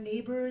 Our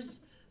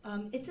neighbors,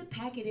 it's a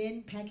pack it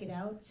in, pack it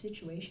out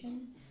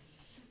situation.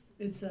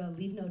 It's a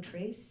leave no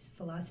trace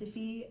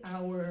philosophy.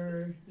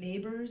 Our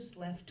neighbors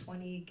left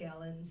 20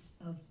 gallons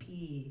of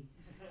pee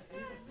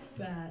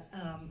that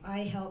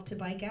I helped to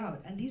bike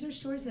out. And these are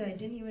stories that I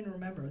didn't even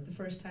remember the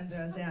first time that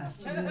I was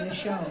asked to do this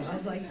show. I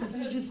was like, this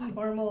is just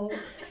normal.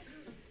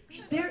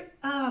 There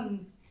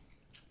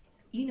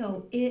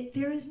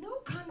is no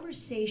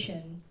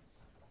conversation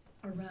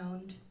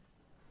around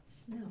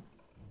smell.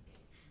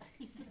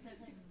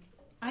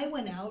 I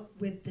went out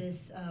with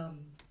this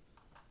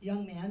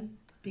young man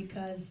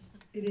because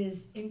it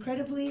is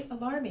incredibly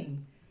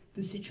alarming,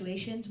 the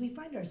situations we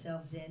find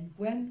ourselves in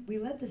when we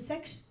let the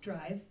sex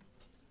drive.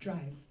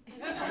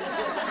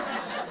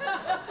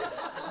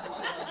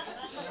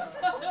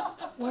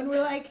 When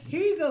we're like,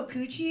 here you go,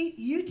 Coochie,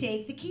 you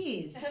take the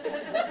keys.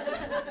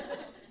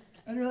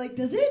 And we're like,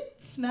 does it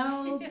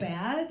smell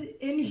bad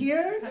in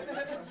here?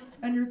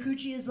 And your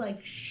Coochie is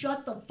like,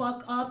 shut the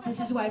fuck up, this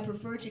is why I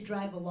prefer to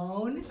drive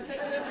alone.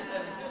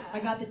 I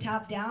got the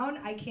top down,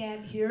 I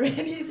can't hear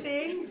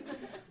anything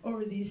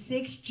over these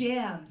 6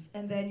 jams.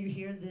 And then you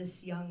hear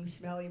this young,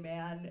 smelly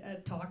man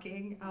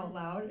talking out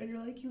loud, and you're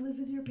like, you live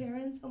with your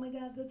parents? Oh my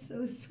God, that's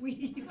so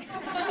sweet.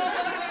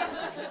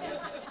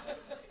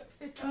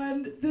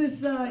 And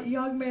this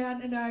young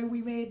man and I,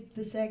 we made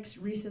the sex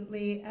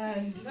recently,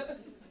 and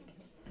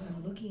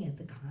I'm looking at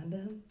the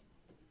condom,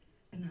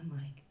 and I'm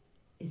like,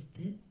 is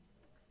this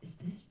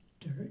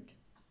dirt?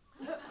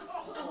 Is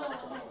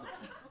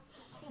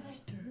this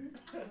dirt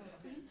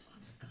on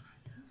the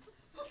condom?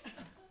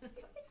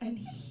 And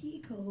he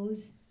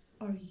goes,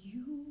 are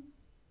you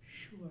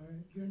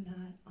sure you're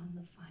not on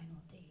the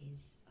final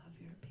days of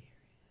your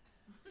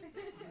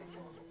period?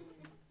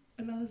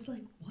 And I was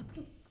like, what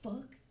the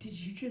fuck did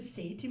you just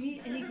say to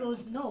me? And he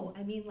goes, no,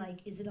 I mean,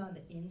 like, is it on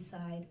the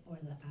inside or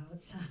the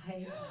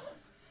outside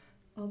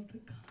of the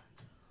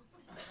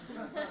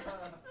condom?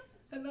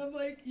 And I'm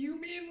like, you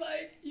mean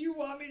like you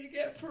want me to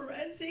get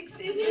forensics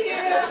in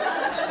here?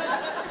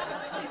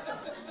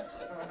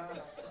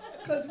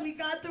 Because we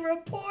got the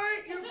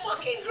report, you're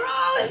fucking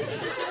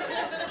gross!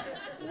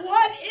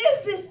 What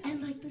is this?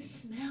 And like the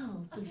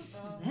smell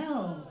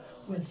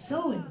was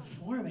so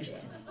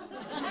informative.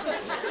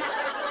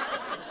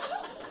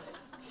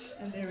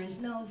 And there is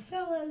no,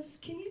 fellas,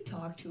 can you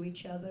talk to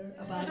each other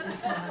about the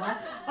smell?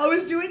 I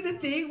was doing the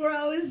thing where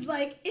I was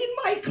like, in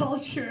my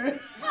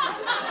culture.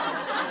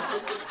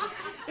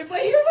 If I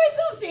hear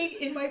myself saying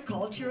in my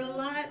culture a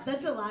lot,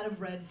 that's a lot of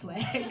red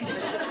flags.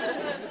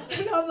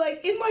 And I'm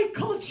like, in my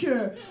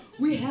culture,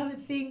 we have a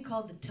thing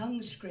called the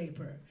tongue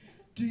scraper.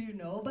 Do you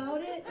know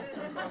about it?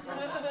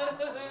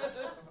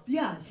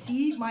 Yeah,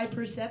 see, my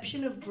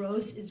perception of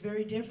gross is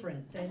very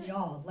different than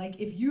y'all. Like,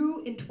 if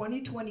you in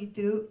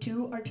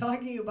 2022 are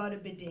talking about a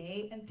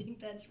bidet and think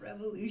that's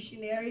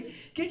revolutionary,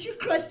 get your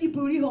crusty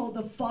booty hole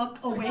the fuck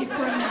away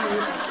from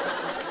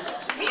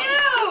me.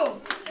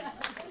 Ew!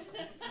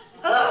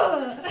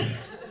 Ugh!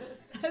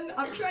 And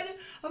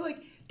I'm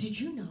like, did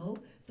you know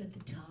that the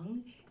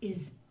tongue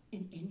is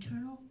an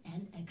internal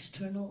and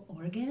external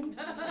organ?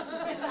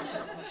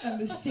 And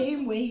the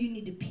same way you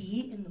need to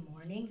pee in the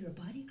morning, your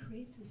body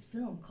creates this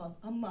film called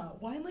Amma.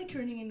 Why am I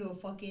turning into a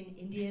fucking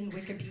Indian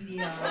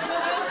Wikipedia,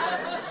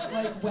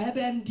 like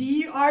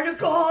WebMD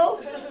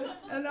article?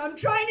 And I'm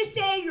trying to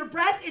say your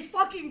breath is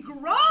fucking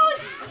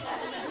gross!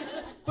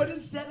 But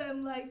instead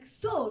I'm like,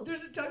 so,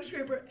 there's a tongue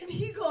scraper. And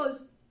he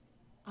goes,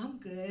 I'm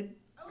good.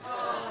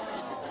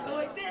 I'm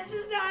like, this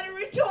is not a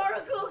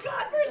rhetorical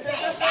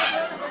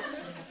conversation!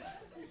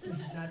 This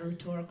is not a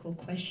rhetorical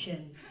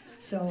question.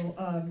 So,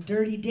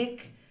 dirty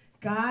dick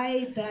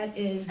guy, that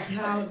is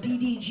how,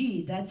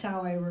 DDG, that's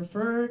how I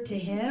refer to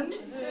him.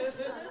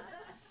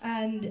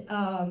 And,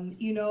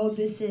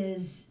 this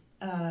is,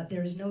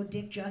 there's no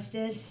dick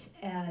justice,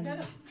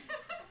 and,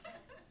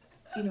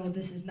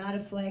 this is not a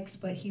flex,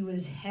 but he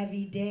was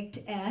heavy dicked,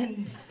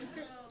 and,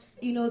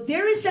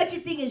 there is such a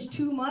thing as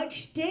too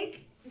much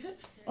dick,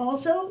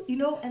 also,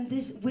 and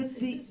this, with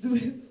this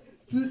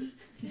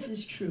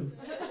is true.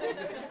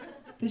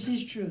 This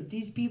is true.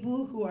 These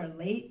people who are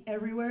late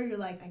everywhere, you're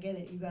like, I get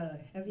it, you got a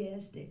heavy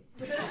ass dick.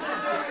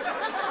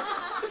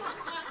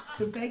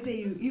 The fact that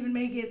you even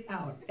make it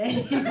out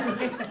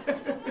anyway.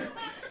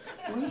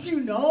 Once you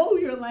know,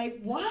 you're like,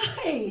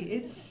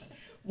 why?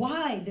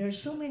 Why?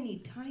 There's so many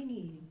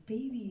tiny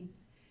baby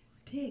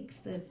dicks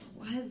that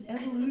has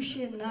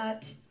evolution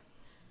not...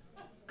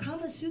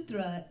 Kama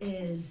Sutra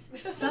is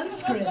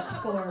Sanskrit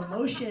for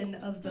motion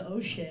of the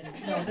ocean.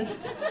 No, this...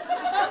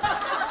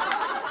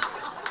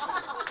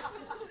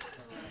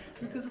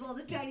 because of all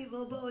the tiny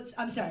little boats.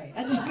 I'm sorry.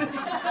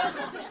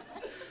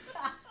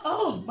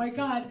 Oh my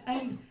God.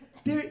 And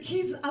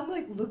I'm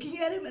like looking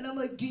at him and I'm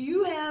like, do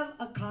you have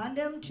a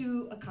condom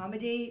to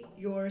accommodate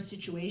your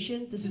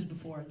situation? This was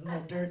before the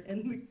whole dirt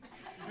and the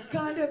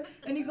condom.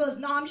 And he goes,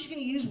 no, I'm just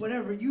gonna use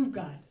whatever you've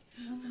got.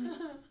 And I'm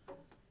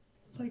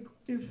like,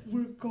 if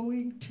we're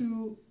going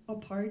to a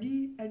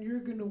party and you're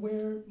gonna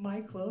wear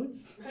my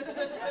clothes?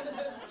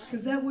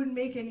 Because that wouldn't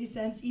make any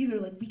sense either.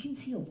 Like, we can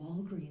see a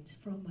Walgreens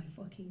from my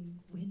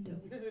fucking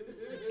window.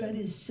 That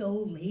is so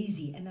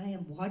lazy. And I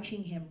am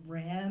watching him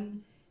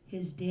ram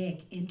his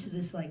dick into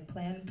this like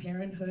Planned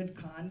Parenthood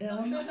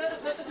condom.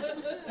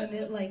 And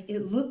it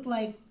looked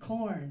like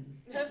corn.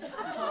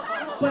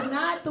 But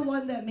not the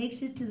one that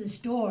makes it to the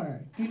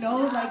store.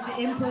 Like the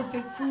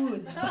Imperfect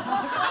Foods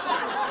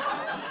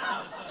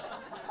box.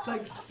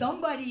 Like,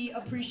 somebody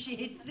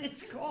appreciates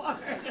this corn.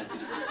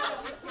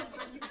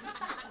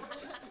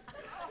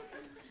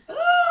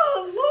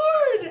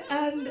 Oh, Lord!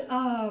 And,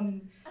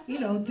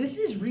 this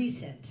is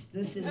recent.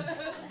 This is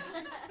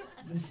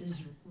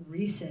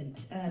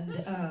recent.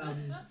 And,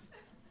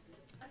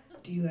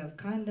 do you have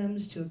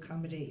condoms to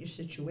accommodate your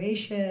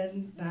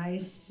situation?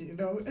 Nice,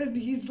 And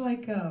he's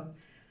like, you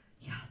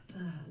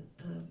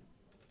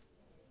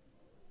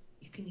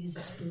can use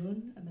a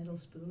spoon, a metal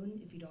spoon,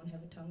 if you don't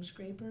have a tongue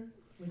scraper,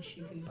 which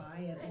you can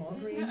buy at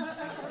Walgreens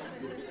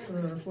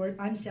for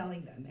I'm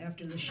selling them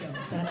after the show.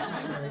 That's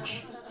my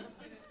merch.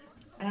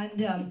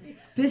 And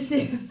this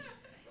is,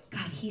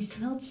 God, he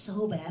smelled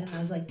so bad, and I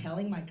was like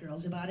telling my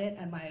girls about it,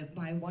 and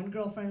my one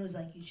girlfriend was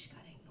like, you just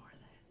gotta ignore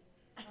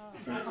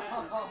that. Like,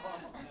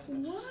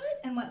 what?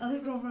 And my other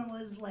girlfriend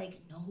was like,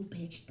 no,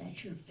 bitch,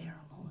 that's your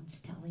pheromones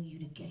telling you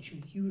to get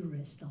your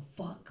uterus the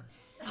fuck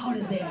out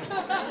of there.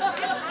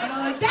 And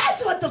I'm like,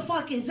 that's what the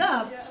fuck is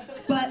up.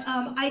 But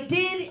I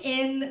did,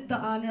 in the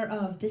honor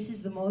of, this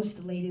is the most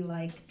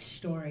ladylike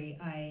story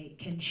I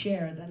can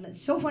share. And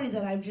it's so funny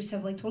that I just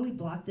have like totally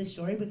blocked this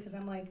story because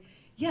I'm like,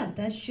 yeah,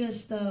 that's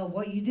just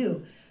what you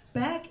do.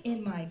 Back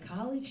in my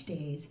college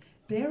days,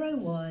 there I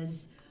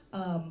was,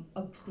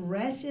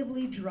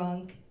 aggressively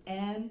drunk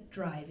and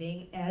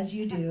driving, as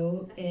you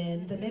do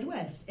in the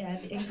Midwest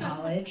and in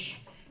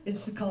college.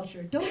 It's the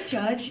culture. Don't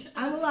judge.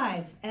 I'm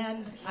alive,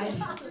 and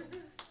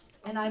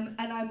I'm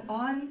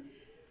on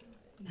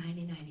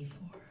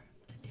 9094,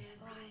 the Dan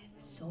Ryan.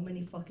 So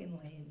many fucking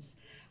lanes,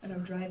 and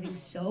I'm driving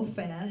so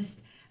fast,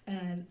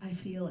 and I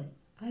feel it.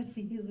 I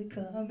feel it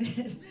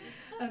coming,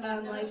 and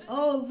I'm like,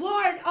 oh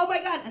Lord, oh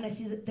my God! And I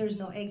see that there's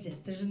no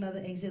exit. There's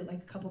another exit like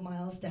a couple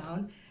miles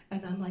down,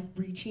 and I'm like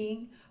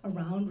reaching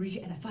around,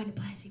 and I find a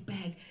plastic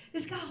bag.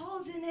 It's got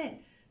holes in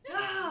it.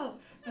 No!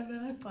 And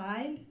then I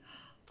find.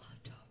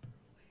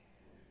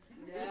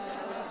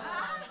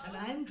 And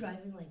I'm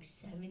driving like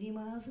 70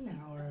 miles an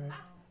hour,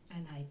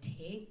 and I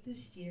take the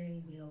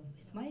steering wheel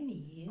with my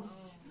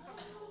knees,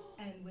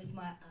 and with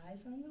my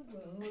eyes on the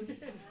road,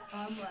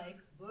 I'm like,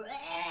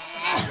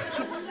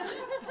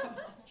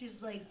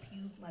 just like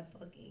puke my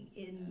fucking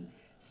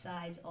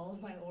insides, all of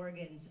my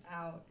organs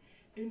out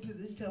into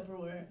this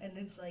Tupperware, and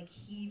it's like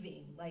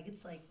heaving, like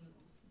it's like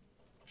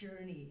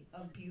journey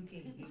of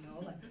puking,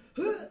 like,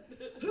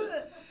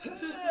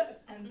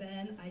 and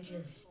then I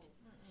just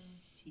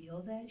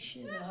seal that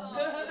shit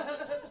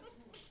up,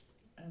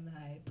 and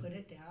I put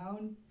it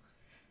down,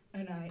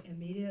 and I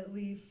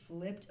immediately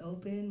flipped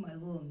open my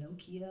little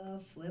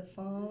Nokia flip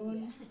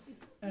phone,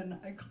 and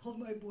I called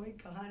my boy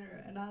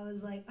Connor, and I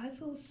was like, I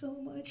feel so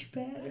much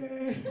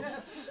better.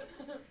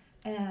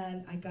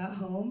 And I got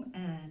home,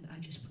 and I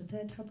just put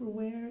that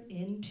Tupperware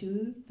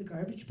into the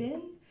garbage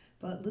bin,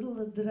 but little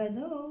did I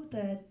know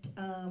that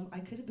I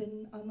could have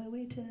been on my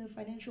way to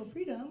financial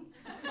freedom.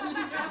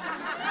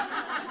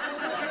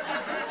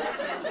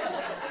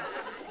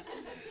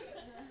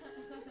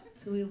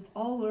 So we've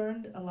all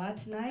learned a lot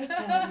tonight,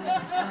 and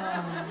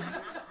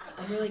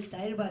I'm really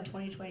excited about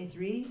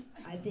 2023.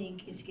 I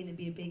think it's going to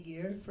be a big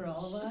year for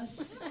all of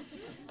us,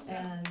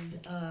 and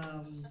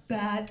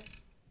that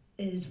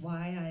is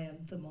why I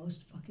am the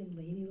most fucking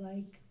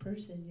ladylike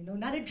person,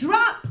 not a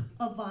drop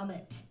of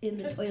vomit in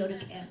the Toyota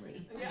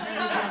Camry.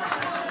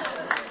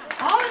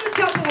 All in the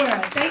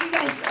Tupperware. Thank you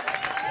guys.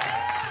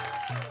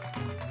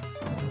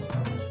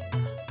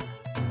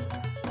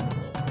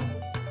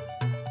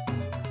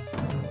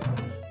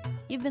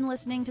 You've been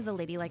listening to the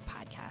Ladylike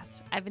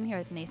Podcast. I've been here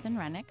with Nathan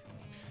Rennich.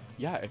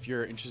 Yeah, if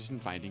you're interested in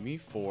finding me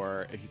if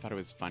you thought it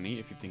was funny,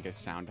 if you think I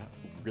sound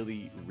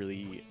really,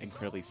 really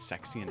incredibly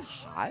sexy and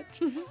hot,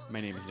 my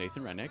name is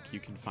Nathan Rennich. You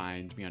can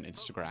find me on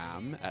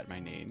Instagram at my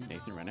name,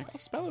 Nathan Rennich. I'll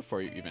spell it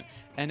for you even.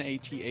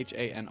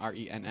 NathanRennich.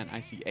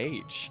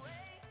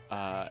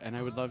 And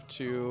I would love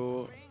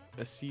to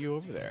see you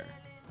over there.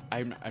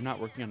 I'm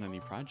not working on any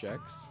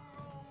projects,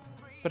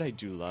 but I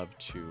love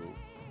to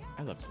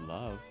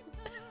love.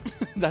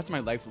 That's my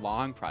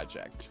lifelong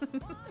project.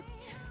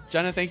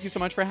 Jenna, thank you so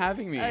much for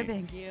having me. Oh,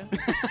 thank you.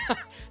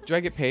 Do I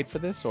get paid for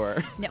this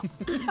or? No.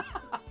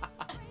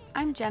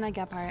 I'm Jenna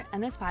Gephardt,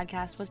 and this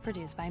podcast was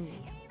produced by me.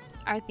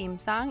 Our theme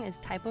song is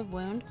Type of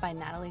Wound by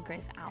Natalie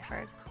Grace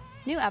Alford.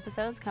 New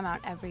episodes come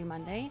out every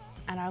Monday,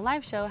 and our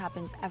live show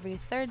happens every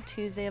third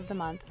Tuesday of the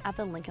month at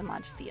the Lincoln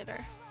Lodge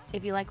Theater.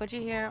 If you like what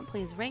you hear,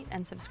 please rate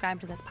and subscribe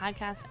to this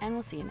podcast, and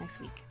we'll see you next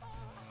week.